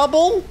god,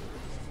 double.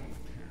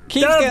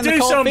 Keeps getting the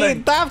cold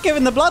feet. Dav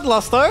giving the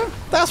bloodlust though.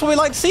 That's what we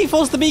like to see.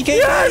 Force the BKB.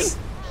 Yes!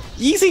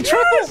 Easy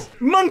triple. Yes!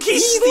 Monkey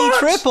Easy slut!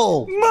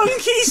 triple.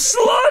 Monkey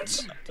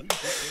slut!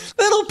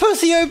 Little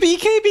pussy-o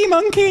BKB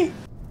monkey.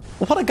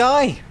 What a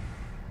guy.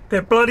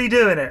 They're bloody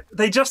doing it.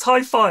 They just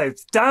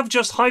high-fived. Dav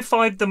just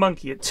high-fived the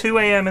monkey at 2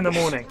 a.m. in the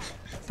morning.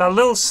 That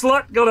little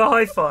slut got a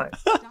high-five.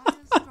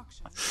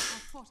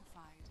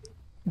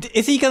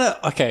 Is he gonna...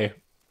 Okay.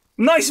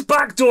 Nice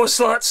backdoor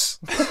sluts.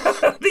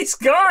 This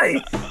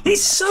guy,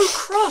 he's so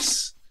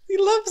cross. He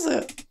loves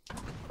it.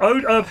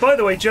 Oh, by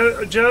the way,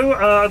 Joe,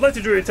 I'd like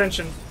to draw your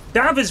attention.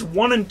 Dav is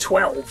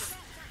 1-12.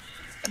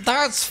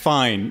 That's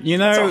fine. You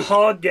know, it's a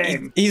hard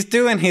game. He's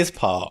doing his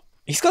part.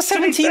 He's got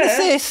 17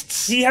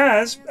 assists. He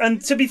has,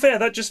 and to be fair,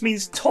 that just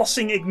means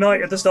tossing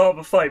Ignite at the start of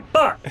a fight.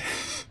 But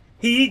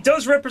he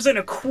does represent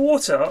a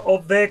quarter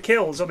of their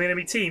kills on the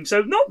enemy team,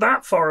 so not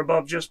that far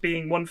above just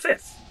being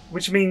 1/5.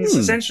 Which means,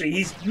 essentially,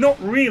 he's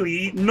not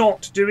really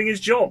not doing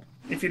his job,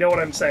 if you know what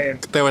I'm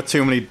saying. There were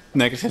too many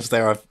negatives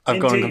there. I've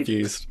gotten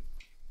confused.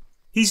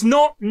 He's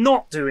not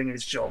doing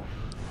his job.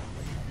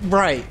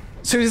 Right.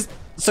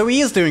 So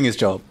he is doing his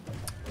job.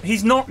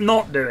 He's not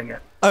doing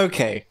it.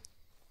 Okay.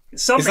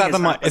 Is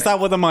that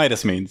what the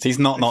Midas means? He's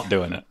not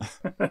doing it.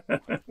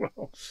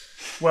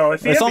 Well,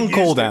 if he it's ever on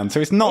cooldown, so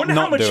it's not doing it.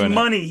 I wonder how much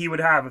money he would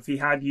have if he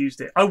had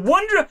used it. I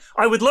wonder.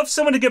 I would love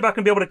someone to go back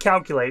and be able to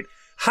calculate.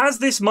 Has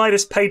this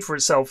Midas paid for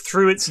itself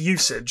through its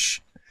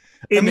usage?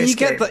 I mean, you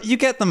get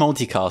the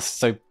multicast,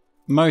 so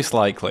most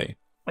likely.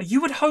 You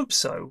would hope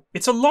so.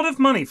 It's a lot of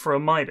money for a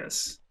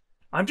Midas.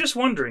 I'm just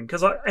wondering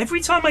because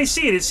every time I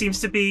see it, it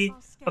seems to be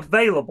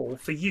available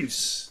for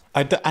use.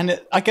 I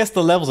guess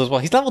the levels as well.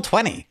 He's level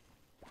 20.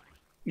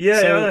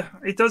 Yeah,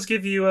 it does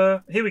give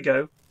you. Here we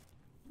go.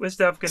 Where's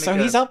Dav gonna go? So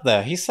he's up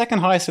there. He's second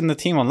highest in the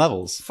team on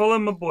levels. Follow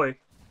my boy.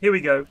 Here we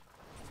go.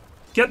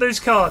 Get those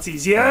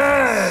carties.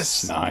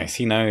 Yes. Nice.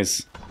 He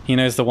knows. He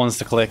knows the ones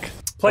to click.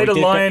 Played a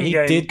lion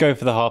game. He did go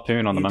for the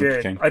harpoon on the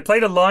Monkey King. I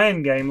played a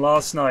lion game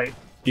last night.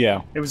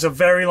 Yeah. It was a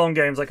very long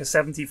game. It was like a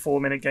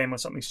 74-minute game or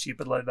something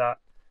stupid like that.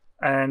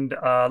 And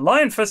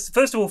Lion, first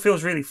of all,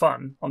 feels really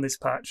fun on this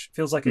patch.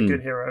 Feels like a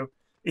good hero.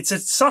 It's a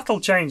subtle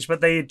change,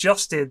 but they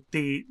adjusted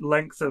the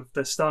length of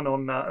the stun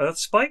on Earth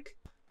Spike.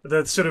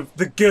 The sort of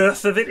the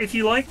girth of it, if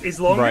you like, is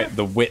longer. Right,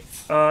 the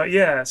width.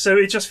 Yeah, so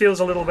it just feels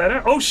a little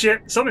better. Oh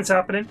shit, something's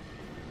happening.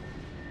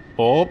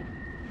 Oh,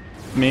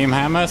 Meme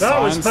Hammer,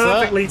 that was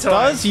perfectly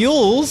timed. Does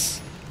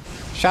Yules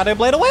Shadow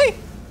Blade away?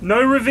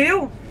 No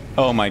reveal?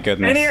 Oh my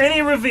goodness.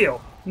 Any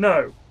reveal?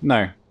 No.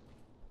 No.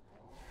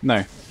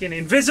 No. Fucking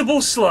invisible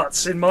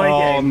sluts in my game.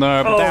 Oh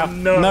no, but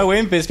no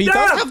invis. He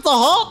does have the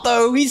heart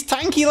though. He's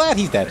tanky lad.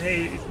 He's dead.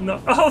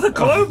 The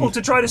global to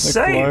try to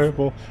save.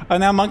 Global. And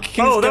now Monkey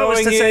King's going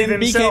in.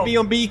 BKB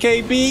on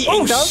BKB.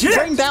 Oh, he does shit.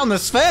 bring down the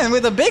Sven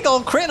with a big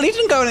old crit.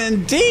 Legion going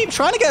in deep,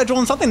 trying to get a draw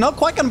on something. Not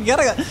quite going to get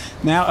it.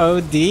 Now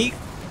OD.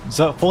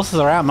 So forces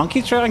are out.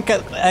 Monkey trying to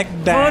get egg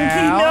down. Monkey,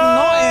 no!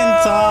 Not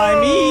in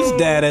time. He's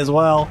dead as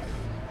well.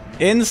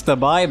 Insta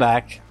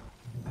buyback.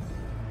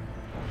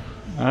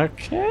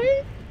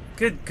 Okay.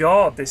 Good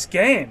God, this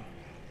game.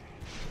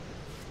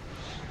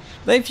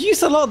 They've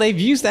used a lot. They've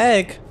used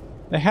egg.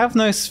 They have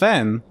no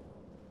Sven.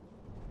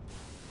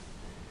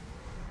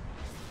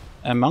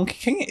 And Monkey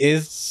King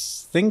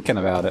is thinking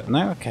about it.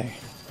 No? Okay.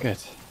 Good.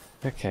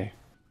 Okay.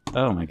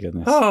 Oh my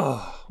goodness.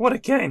 Oh, what a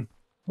game.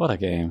 What a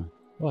game.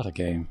 What a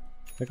game.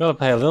 They've got to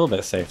play a little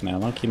bit safe now.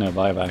 Monkey no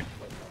buyback.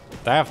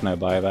 Dav no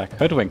buyback.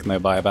 Hoodwink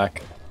no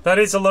buyback. That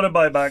is a lot of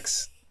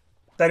buybacks.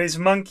 That is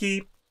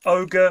Monkey,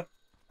 Ogre,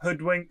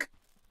 Hoodwink,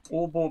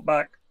 all bought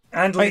back.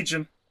 And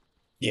Legion.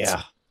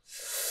 Yeah.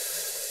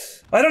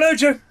 I don't know,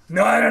 Joe.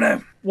 No, I don't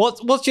know.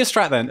 What's your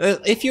strat then?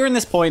 If you're in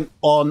this point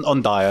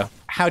on Dire,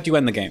 how do you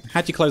end the game?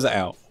 How do you close it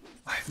out?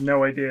 I have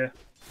no idea.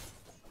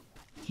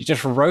 You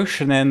just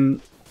Roche and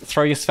then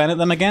throw your Sven at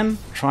them again?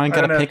 Try and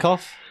get a pick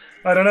off?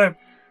 I don't know.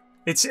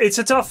 It's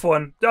a tough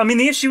one. I mean,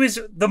 the issue is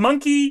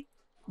the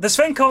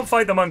Sven can't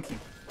fight the monkey.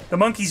 The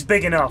monkey's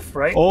big enough,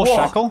 right? Or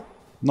Shackle.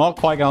 Not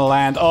quite going to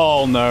land.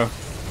 Oh, no.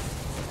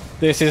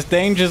 This is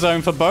danger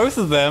zone for both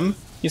of them.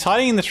 He's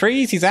hiding in the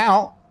trees. He's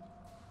out.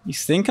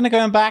 He's thinking of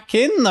going back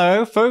in,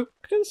 though.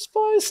 Focus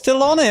Spire's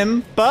still on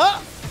him,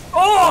 but...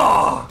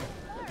 Oh!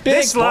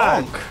 Big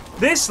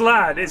this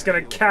lad is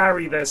going to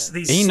carry these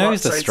He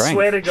knows the sluts, strength. I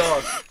swear to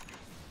God.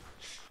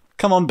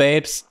 Come on,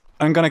 babes.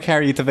 I'm going to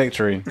carry you to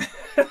victory.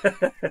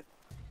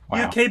 Wow.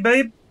 You okay,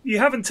 babe? You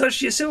haven't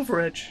touched your silver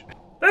edge.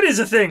 That is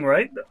a thing,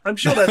 right? I'm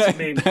sure that's a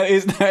meme.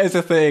 that is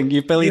a thing.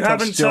 You've barely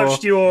haven't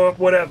touched your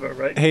whatever,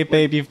 right? Hey,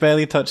 babe, you've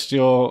barely touched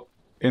your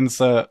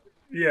insert.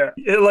 Yeah.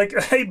 Like,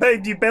 hey,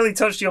 babe, you barely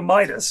touched your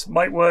Midas.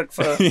 Might work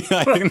for... Yeah,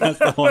 I think that's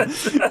the one.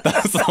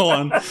 That's the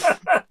one.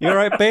 You're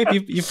right, babe.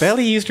 You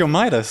barely used your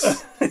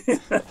Midas.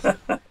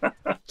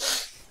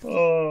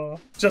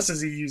 Oh, just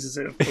as he uses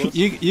it, of course.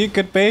 you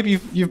good, babe.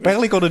 You've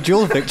barely got a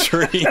duel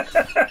victory.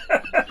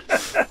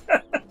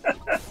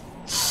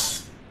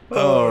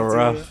 Oh,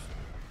 rough.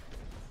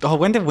 Oh,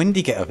 when did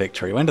Windy get a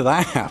victory? When did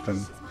that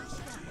happen?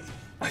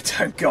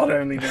 God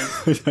only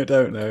knows. I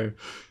don't know.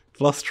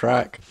 Lost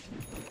track.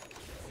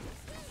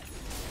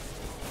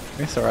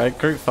 It's alright.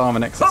 Group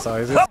farming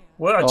exercises.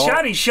 Well,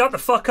 Chaddy's shut the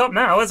fuck up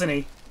now, hasn't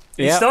he?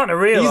 He's starting to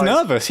realise. He's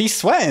nervous. He's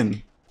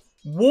sweating.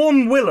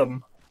 Warm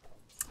Willem.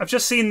 I've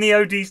just seen the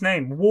OD's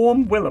name.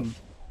 Warm Willem.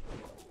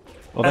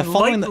 Well, they're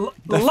following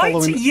light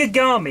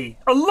Yagami.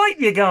 A light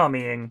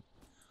Yagamiing.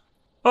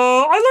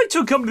 I'd like to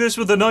accompany this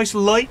with a nice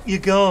light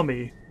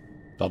Yagami.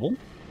 Double?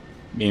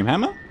 Meme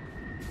Hammer?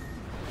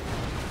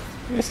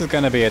 This is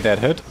going to be a dead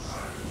hood.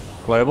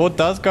 Global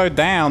does go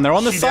down. They're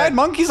on the side.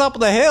 Monkey's up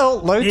the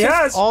hill.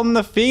 Lotus on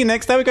the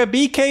Phoenix. There we go.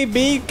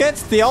 BKB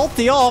gets the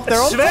ulti off.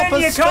 They're on top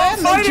of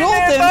Sven. They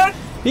jolted him.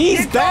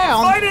 He's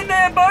down. Fight in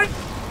there, bud.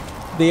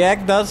 The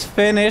egg does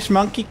finish.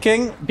 Monkey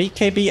King.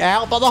 BKB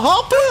out. But the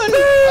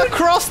harpoon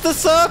across the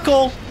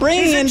circle.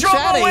 Bringing in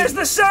Chatty. Where's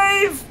the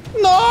save?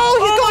 No,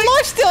 he's got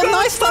lifesteal.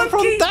 Nice stun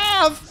from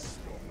Dav.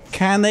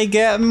 Can they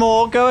get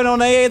more going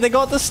on AA? They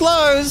got the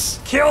slows.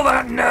 Kill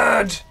that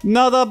nerd.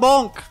 Another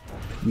bonk.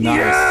 Nice.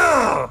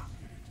 Yeah.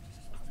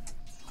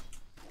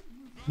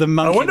 The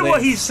monkey. I wonder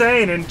what he's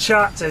saying in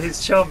chat to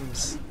his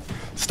chums.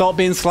 Stop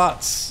being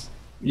sluts,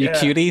 you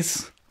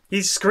cuties.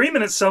 He's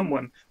screaming at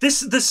someone. The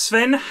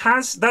Sven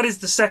that is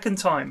the second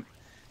time.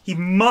 He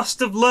must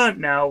have learnt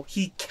now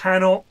he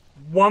cannot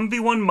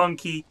 1v1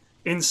 monkey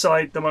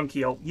inside the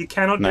monkey ult. You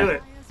cannot do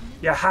it.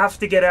 You have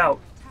to get out.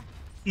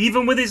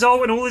 Even with his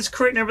ult and all his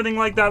crit and everything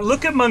like that.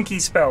 Look at monkey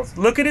spells.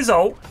 Look at his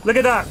ult. Look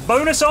at that.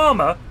 Bonus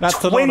armor. That's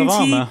 24. A lot of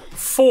armor.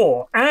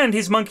 24. And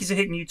his monkeys are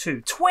hitting you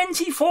too.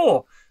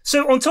 24.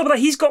 So on top of that,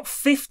 he's got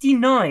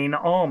 59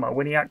 armor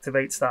when he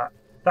activates that.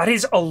 That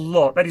is a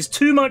lot. That is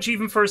too much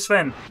even for a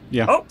Sven.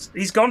 Yeah. Oh,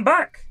 he's gone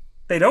back.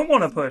 They don't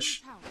want to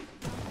push.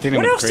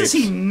 What else does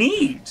he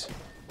need?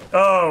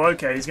 Oh,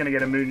 okay. He's going to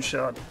get a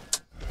moonshot.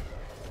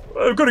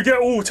 I've got to get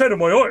all 10 of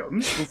my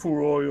items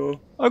before I...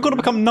 I've got to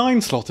become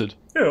 9-slotted.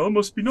 Yeah, I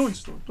must be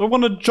 9-slotted. I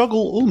want to juggle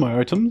all my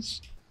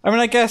items. I mean,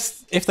 I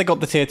guess if they got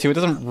the tier 2, it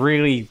doesn't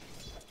really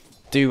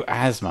do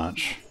as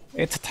much.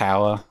 It's a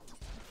tower,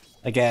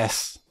 I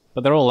guess.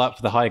 But they're all up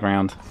for the high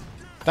ground.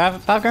 They're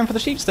going for the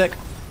sheep stick.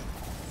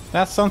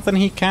 That's something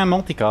he can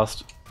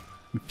multicast.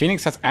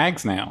 Phoenix has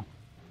eggs now,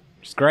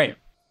 which is great.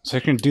 So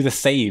he can do the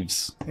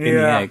saves in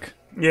the egg.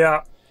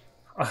 Yeah.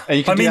 And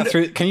you can do that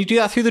through. Can you do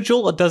that through the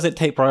jewel, or does it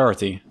take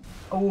priority?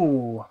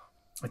 Oh,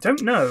 I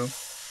don't know.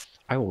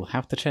 I will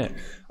have to check.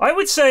 I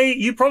would say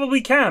you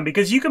probably can,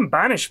 because you can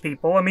banish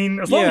people. I mean,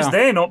 as long as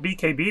they're not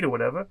BKB'd or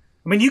whatever.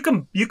 I mean, you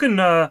can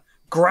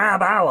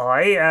grab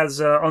ally as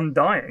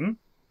Undying.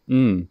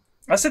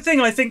 That's the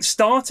thing. I think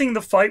starting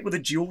the fight with a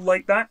duel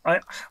like that, I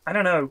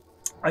don't know.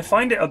 I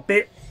find it a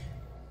bit.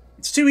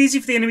 It's too easy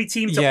for the enemy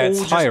team to all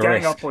just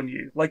gang up on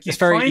you. Like it's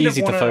very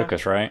easy to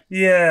focus, right?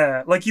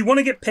 Yeah, like you want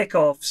to get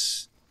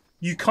pickoffs.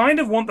 You kind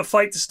of want the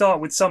fight to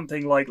start with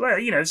something like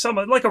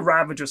like a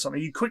Ravage or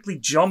something. You quickly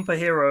jump a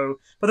hero,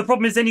 but the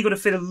problem is then you got to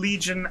fit a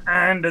Legion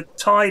and a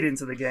Tide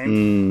into the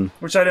game,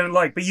 which I don't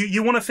like. But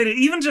you want to fit it,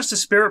 even just a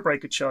Spirit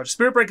Breaker charge.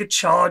 Spirit Breaker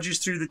charges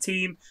through the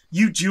team.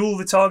 You duel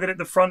the target at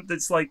the front.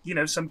 That's like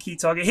some key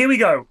target. Here we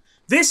go.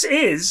 This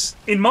is,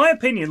 in my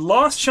opinion,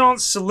 last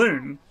chance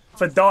saloon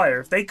for Dire.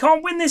 If they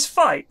can't win this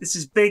fight, this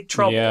is big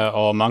trouble. Yeah,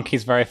 or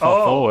Monkey's very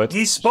far forward.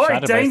 He's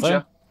spotted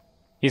danger.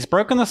 He's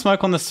broken the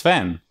smoke on the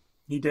Sven.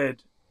 He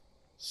did.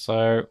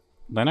 So,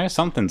 they know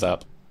something's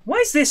up. Why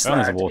is this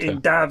lad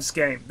in Dav's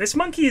game? This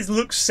monkey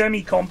looks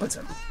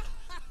semi-competent.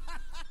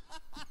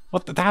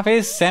 What? Dav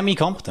is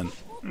semi-competent.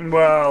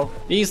 Well...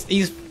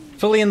 He's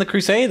fully in the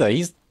Crusader.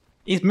 He's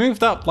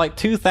moved up like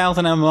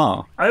 2,000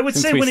 MR. I would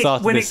say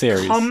when it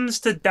series.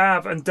 comes to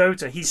Dav and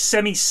Dota, he's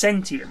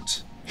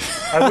semi-sentient.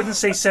 I wouldn't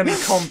say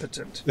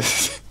semi-competent.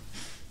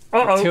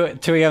 Uh-oh.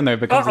 2EM though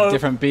becomes a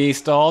different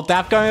beast. Oh,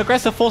 Dav going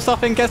aggressive, force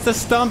stuffing, gets the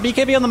stun.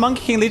 BKB on the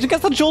Monkey King Legion,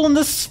 gets the jewel on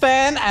the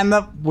Sven, and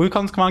the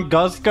Wukong's command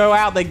does go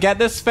out. They get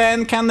the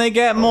Sven. Can they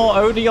get more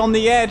OD on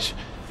the edge?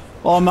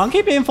 Oh,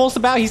 Monkey being forced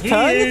about. He's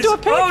turned into a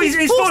pig. Oh, he's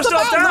forced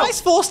about.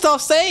 Nice force-stuff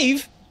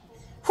save.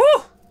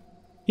 Whew.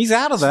 He's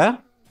out of there.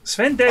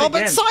 Sven dead again.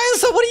 But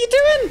Silencer, what are you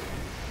doing?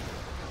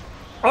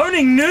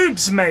 Owning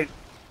noobs, mate.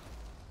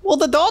 Well,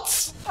 the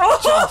dots.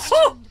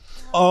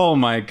 Oh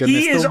my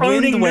goodness, he is the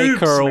Wind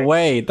Waker noobs,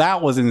 away.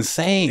 That was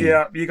insane.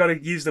 Yeah, you got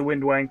to use the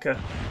Wind Wanker.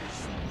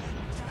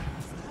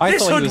 I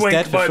this thought he was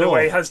dead Hoodwink, by before. the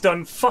way, has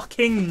done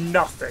fucking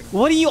nothing.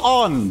 What are you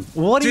on?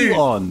 What Dude, are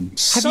you on?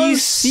 so Have you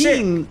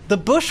seen the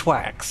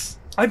bushwhacks?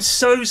 I'm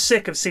so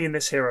sick of seeing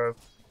this hero.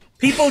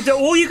 People,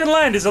 all you can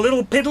land is a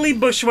little piddly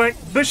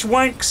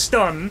bushwank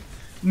stun,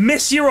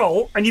 miss your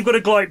ult, and you've got a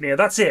Gleipnir.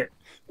 That's it.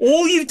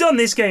 All you've done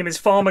this game is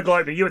farm a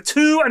Gleipnir. You're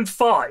 2 and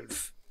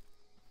 5.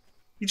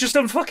 You just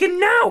done fucking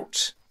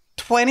nout.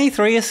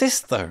 23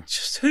 assists though.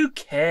 Just who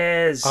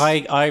cares?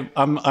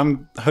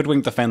 I'm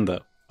Hoodwink Defender.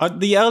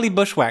 The early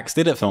bushwhacks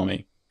did it for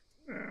me.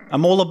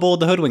 I'm all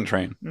aboard the Hoodwink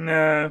train.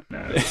 No.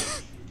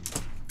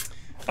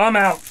 I'm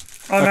out.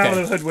 I'm out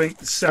of the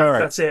Hoodwink. So right.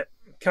 That's it.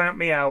 Count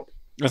me out.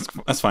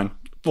 That's fine.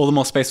 All the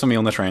more space for me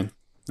on the train.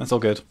 That's all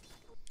good.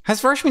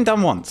 Has Varosh been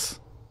done once?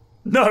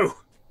 No.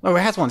 Oh,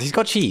 it has once. He's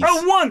got cheese.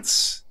 Oh,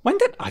 once! When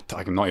did... I'm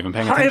not even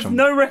paying attention. I have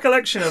no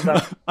recollection of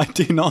that. I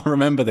do not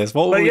remember this.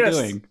 What were we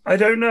doing? I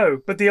don't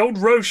know. But the old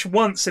Roche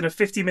once in a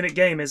 50-minute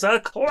game is a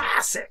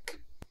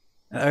classic.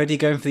 Odie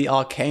going for the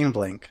Arcane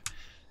Blink.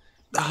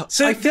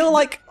 So I feel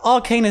like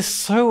Arcane is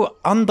so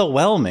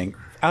underwhelming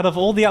out of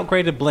all the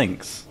upgraded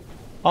Blinks.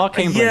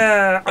 Arcane Blink.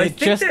 Yeah, it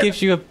just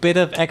gives you a bit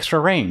of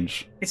extra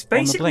range. It's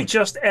basically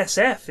just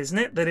SF,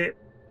 isn't it?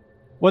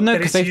 Well, no,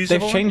 because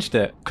they've changed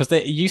it. Because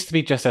it used to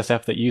be just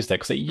SF that used it.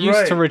 Because it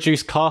used to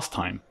reduce cast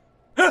time.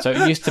 So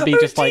it used to be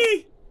just like...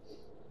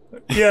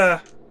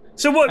 Yeah.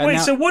 So what? Wait,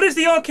 so what does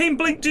the Arcane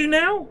Blink do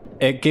now?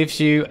 It gives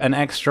you an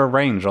extra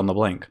range on the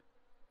Blink.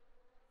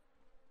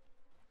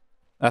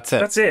 That's it.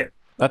 That's it?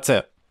 That's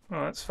it.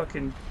 Oh, that's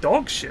fucking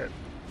dog shit.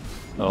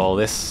 Oh,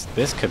 this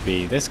could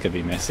be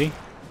messy.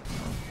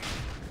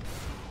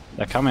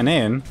 They're coming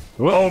in.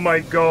 Whoop. Oh my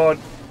god.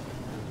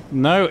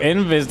 No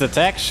invis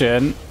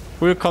detection.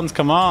 Wukong's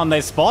command, they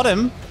spot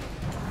him.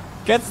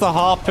 Gets the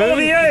harpoon. Oh,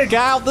 the egg!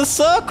 Get out the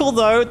circle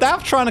though.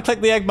 Dav trying to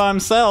click the egg by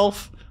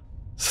himself.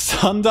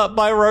 Stunned up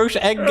by Roche.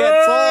 Egg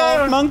gets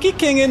off. Monkey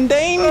King in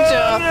danger.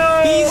 Oh,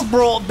 no. He's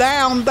brought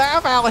down.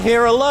 Dav out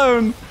here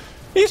alone.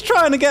 He's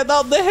trying to get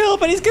up the hill,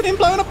 but he's getting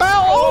blown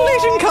about. Oh,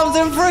 Legion comes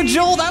in for a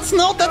duel. That's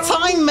not the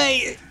time,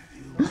 mate.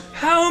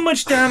 How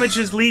much damage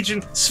has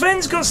Legion?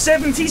 Sven's got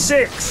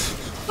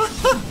 76.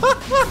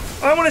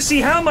 I want to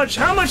see how much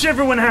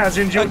everyone has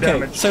in duel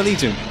damage. So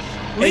Legion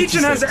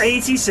has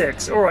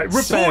 86. All right,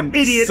 report Sven,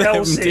 idiot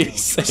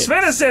 76. LC.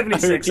 Sven has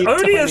 76.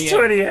 Odie has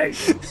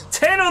 28.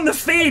 10 on the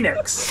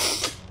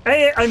Phoenix.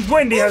 And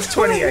Wendy has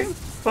 28.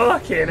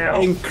 Fucking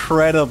hell.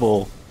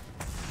 Incredible.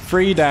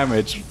 3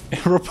 damage.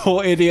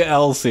 Report idiot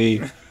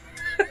Elsie.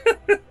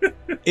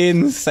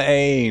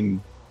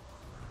 Insane.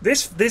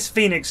 This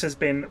Phoenix has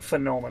been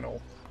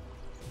phenomenal.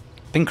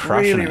 Been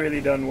crushing it. Really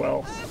done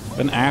well.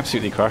 Been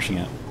absolutely crushing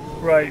it.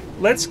 Right,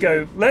 let's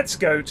go. Let's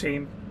go,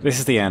 team. This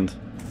is the end.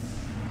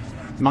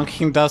 Monkey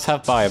King does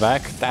have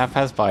buyback. Dav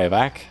has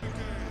buyback.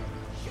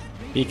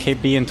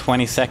 BKB in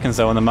 20 seconds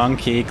though on the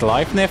Monkey.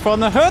 Gleipnir from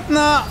the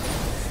Hudna.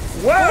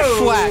 Whoa!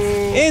 Bushwhack.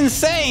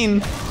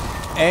 Insane.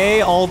 A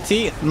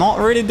ulti, not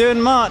really doing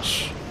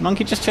much.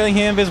 Monkey just chilling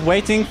here, just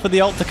waiting for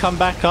the ult to come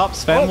back up.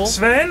 Sven will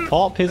Sven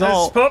pop his has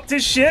ult. popped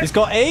his shit. He's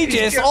got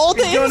Aegis. He's got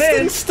The in.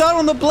 instant stun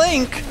on the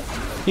blink.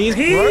 He's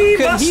He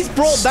broken. must He's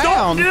brought stop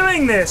down.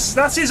 doing this.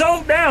 That's his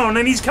ult down,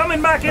 and he's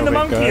coming back in the we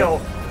monkey go.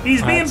 ult.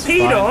 He's being That's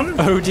peed fine. on.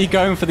 OD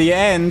going for the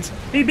end.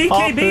 He BKBs.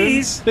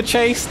 Harpoon, the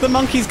chase. The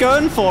monkey's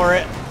going for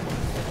it.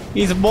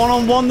 He's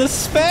one-on-one the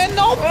Sven.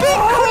 Oh, big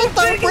crit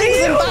though, big brings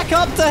him heal. back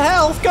up to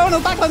health. Going to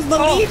the backline, the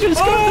Legion's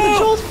going for the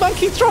Jaws.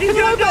 Monkey's dropping He's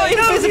gonna low, but die.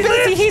 No, he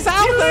invisibility. lives. He's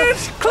out He there.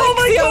 lives. Clicks Oh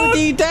my the God.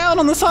 OD down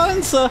on the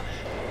silencer.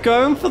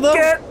 Going for the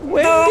Get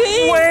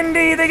Wendy. the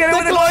Wendy. They're going to The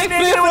win the glide lightning.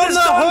 flip They're going on to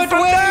the stun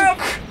from down.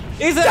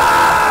 hoodwink. Is it?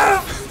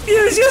 Ah!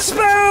 Use your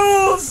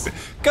spells.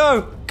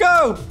 Go,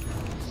 go.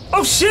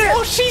 Oh shit.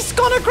 Oh, she's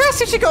gone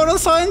aggressive. She's going on the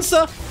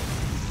silencer.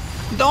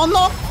 Oh,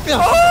 no.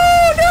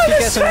 Oh no, She the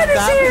gets Sven is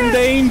that in here.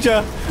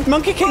 danger.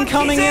 Monkey King Monkey's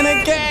coming in in.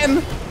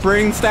 again.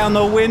 Brings down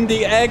the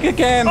windy egg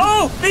again.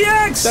 Oh, the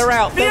eggs. They're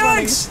out. The They're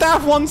running. eggs.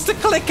 Staff wants to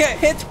click it.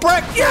 Hits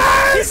breakfast.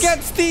 Yes! He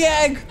gets the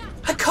egg.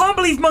 I can't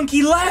believe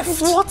Monkey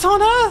left. What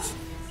on earth?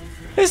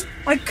 It's,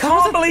 I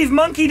can't believe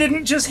Monkey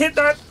didn't just hit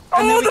that.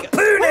 And then Oh, we the go-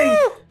 pooning.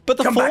 Woo! But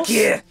the Come force. back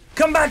here.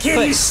 Come back here,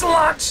 you But-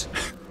 slut.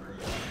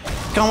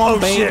 Come on, Oh,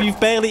 babe. shit.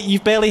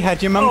 You've barely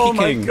had your Monkey Oh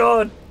my King.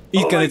 god.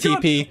 He's Oh gonna my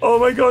God. TP. Oh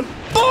my god.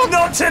 Oh,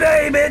 not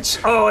today, bitch.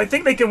 Oh, I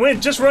think they can win.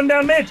 Just run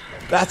down mid.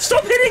 That's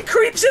Stop hitting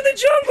creeps in the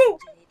jungle.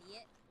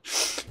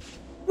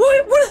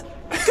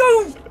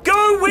 What?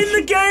 Go win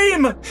the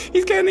game.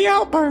 He's getting the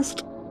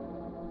outpost.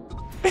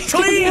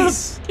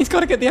 Please. He's got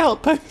to get the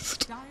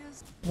outpost.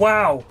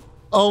 Wow.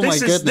 Oh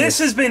This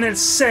has been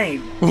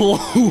insane.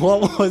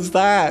 What was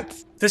that?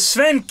 The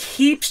Sven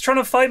keeps trying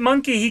to fight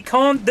Monkey. He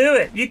can't do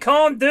it. You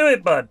can't do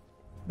it, bud.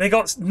 They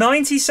got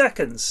 90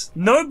 seconds.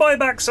 No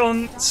buybacks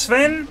on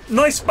Sven.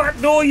 Nice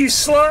backdoor, you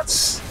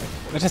sluts.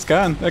 They're just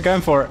going. They're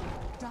going for it.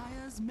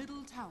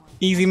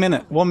 Easy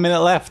minute. 1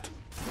 minute left.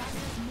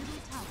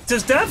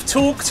 Does Dav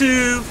talk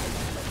to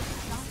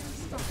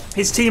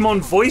his team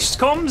on voiced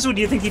comms, or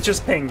do you think he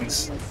just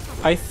pings?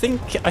 I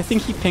think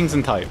he pings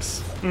and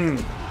types.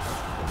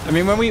 I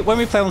mean, when we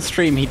play on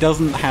stream, he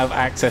doesn't have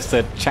access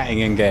to chatting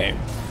in game,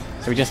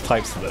 so he just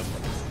types to them.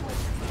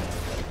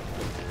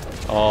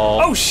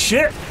 Oh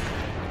shit!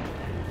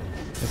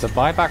 There's a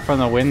buyback from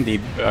the Windy.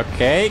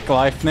 Okay,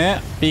 Gleifnir,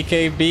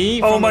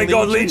 BKB. Oh from my the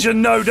god,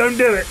 Legion, no, don't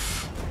do it.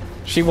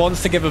 She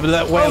wants to give a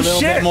little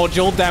shit. bit more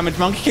dual damage.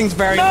 Monkey King's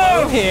very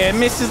No. low here.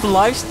 Misses the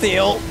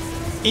lifesteal.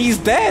 He's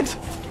dead.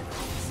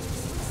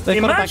 They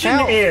put it back Imagine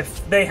out.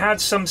 if they had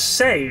some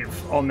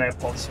save on their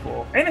pod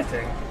sport.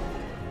 Anything.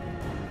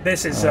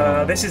 This is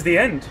the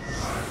end.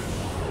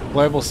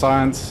 Global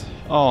science.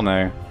 Oh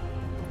no.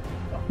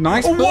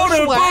 Nice Oh, what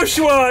a bushwhack.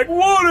 bushwhack!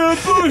 What a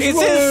bushwhack!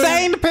 It's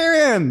insane,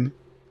 Pyrion.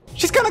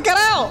 She's gonna get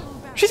out.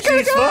 She's gonna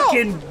She's get out.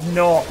 fucking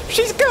not.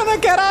 She's gonna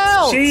get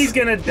out. She's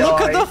gonna die.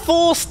 Look at the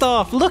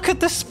 4-star. Look at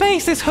the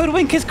space. This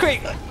hoodwink is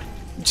great.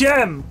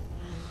 Gem.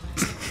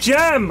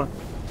 Gem.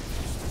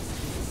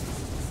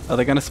 Are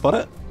they gonna spot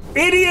it?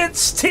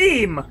 Idiots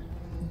team.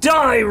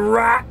 Die,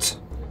 rat.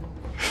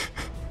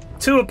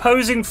 Two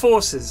opposing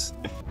forces.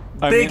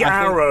 Big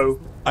arrow.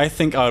 I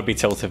think I would be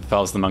tilted if I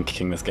was the Monkey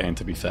King this game,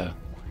 to be fair.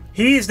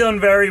 He's done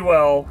very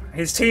well.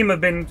 His team have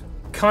been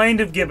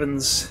kind of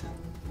gibbons.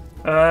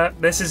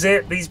 This is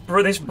it. This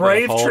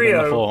brave Hold in the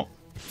trio. fort.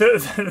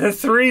 The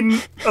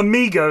three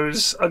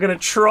amigos are going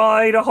to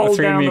try to hold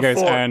Three down amigos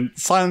the fort. and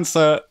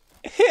Silencer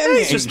hitting the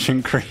he's just-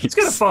 ancient creeps. He's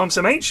going to farm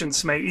some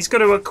ancients, mate. He's got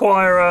to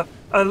acquire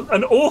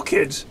an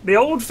orchid. The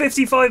old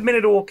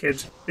 55-minute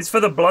orchid. It's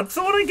for the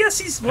Bloodthorn, I guess.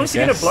 He wants to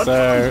get a Guess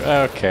Bloodthorn.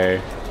 so.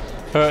 Okay.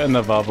 Put in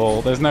the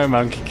bubble. There's no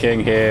Monkey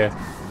King here.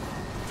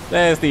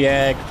 There's the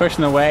egg.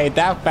 Pushing away.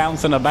 Dav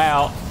bouncing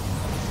about.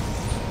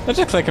 They're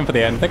just clicking for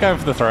the end. They're going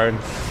for the throne.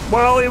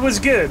 Well, it was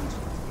good.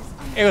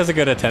 It was a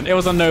good attempt. It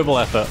was a noble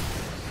effort.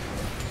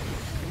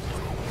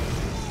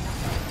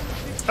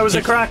 That was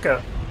a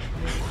cracker.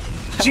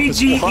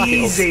 GG Wild.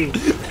 easy.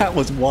 That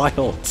was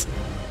wild.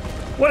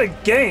 What a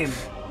game.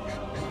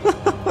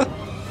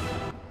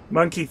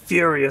 Monkey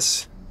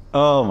furious.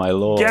 Oh my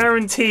lord.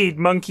 Guaranteed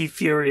Monkey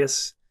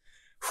furious.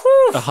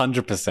 Whew.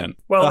 100%.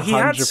 Well, he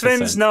had 100%.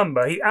 Sven's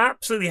number. He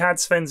absolutely had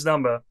Sven's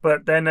number.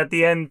 But then at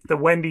the end, the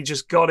Wendy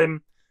just got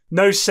him.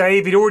 No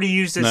save. He'd already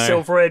used his No.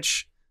 Silver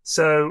Edge,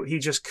 so he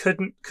just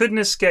couldn't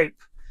escape.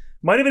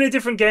 Might have been a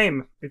different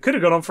game. It could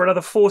have gone on for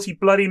another 40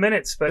 bloody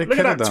minutes. But It look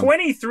at could have that, done.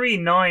 23,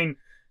 9,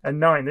 and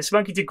 9. This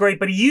Monkey did great,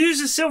 but he used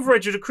his Silver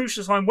Edge at a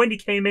crucial time. Wendy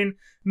came in,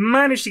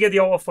 managed to get the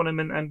ult off on him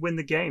and win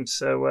the game.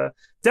 So,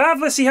 Dav,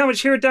 let's see how much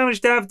hero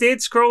damage Dav did.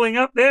 Scrolling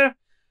up there,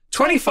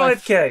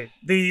 25k.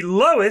 The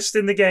lowest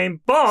in the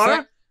game, bar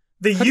So,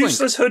 the hoodwink.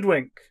 useless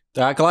hoodwink.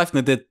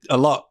 Gleifnir did a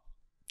lot.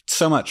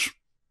 So much.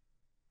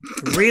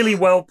 Really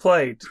well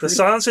played. The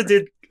silencer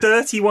did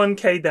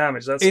 31k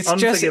damage. That's It's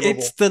just, unforgivable.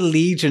 it's the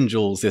Legion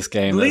jewels this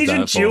game. that have done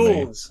Legion it for me.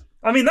 Jewels.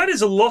 I mean, that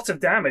is a lot of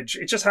damage.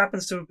 It just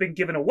happens to have been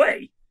given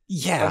away.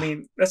 Yeah. I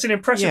mean, that's an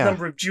impressive Yeah.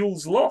 number of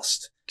jewels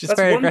lost. Just That's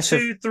very 1, aggressive.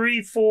 2,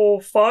 3,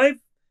 4, 5.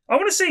 I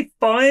want to say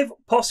 5,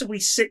 possibly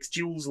 6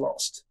 jewels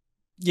lost.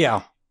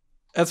 Yeah.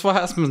 That's what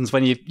happens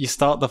when you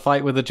start the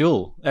fight with a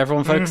duel.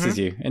 Everyone focuses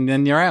you, and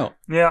then you're out.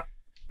 Yeah.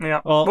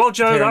 Yeah. Well,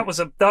 Joe, that was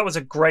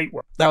a great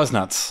one. That was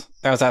nuts.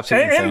 That was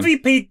absolutely insane.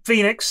 MVP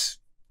Phoenix.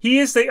 He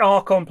is the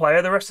Archon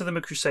player. The rest of them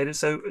are Crusaders,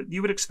 so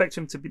you would expect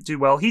him to do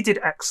well. He did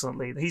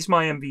excellently. He's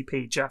my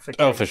MVP, Jaffa Cake.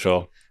 Oh, for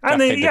sure.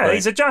 And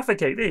he's a Jaffa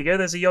Cake. There you go.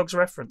 There's a Yogs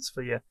reference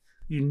for you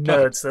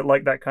nerds that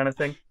like that kind of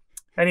thing.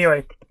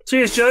 Anyway,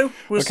 cheers, Joe.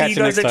 We'll see you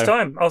guys next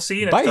time. I'll see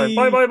you next time.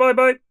 Bye, bye, bye,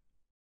 bye.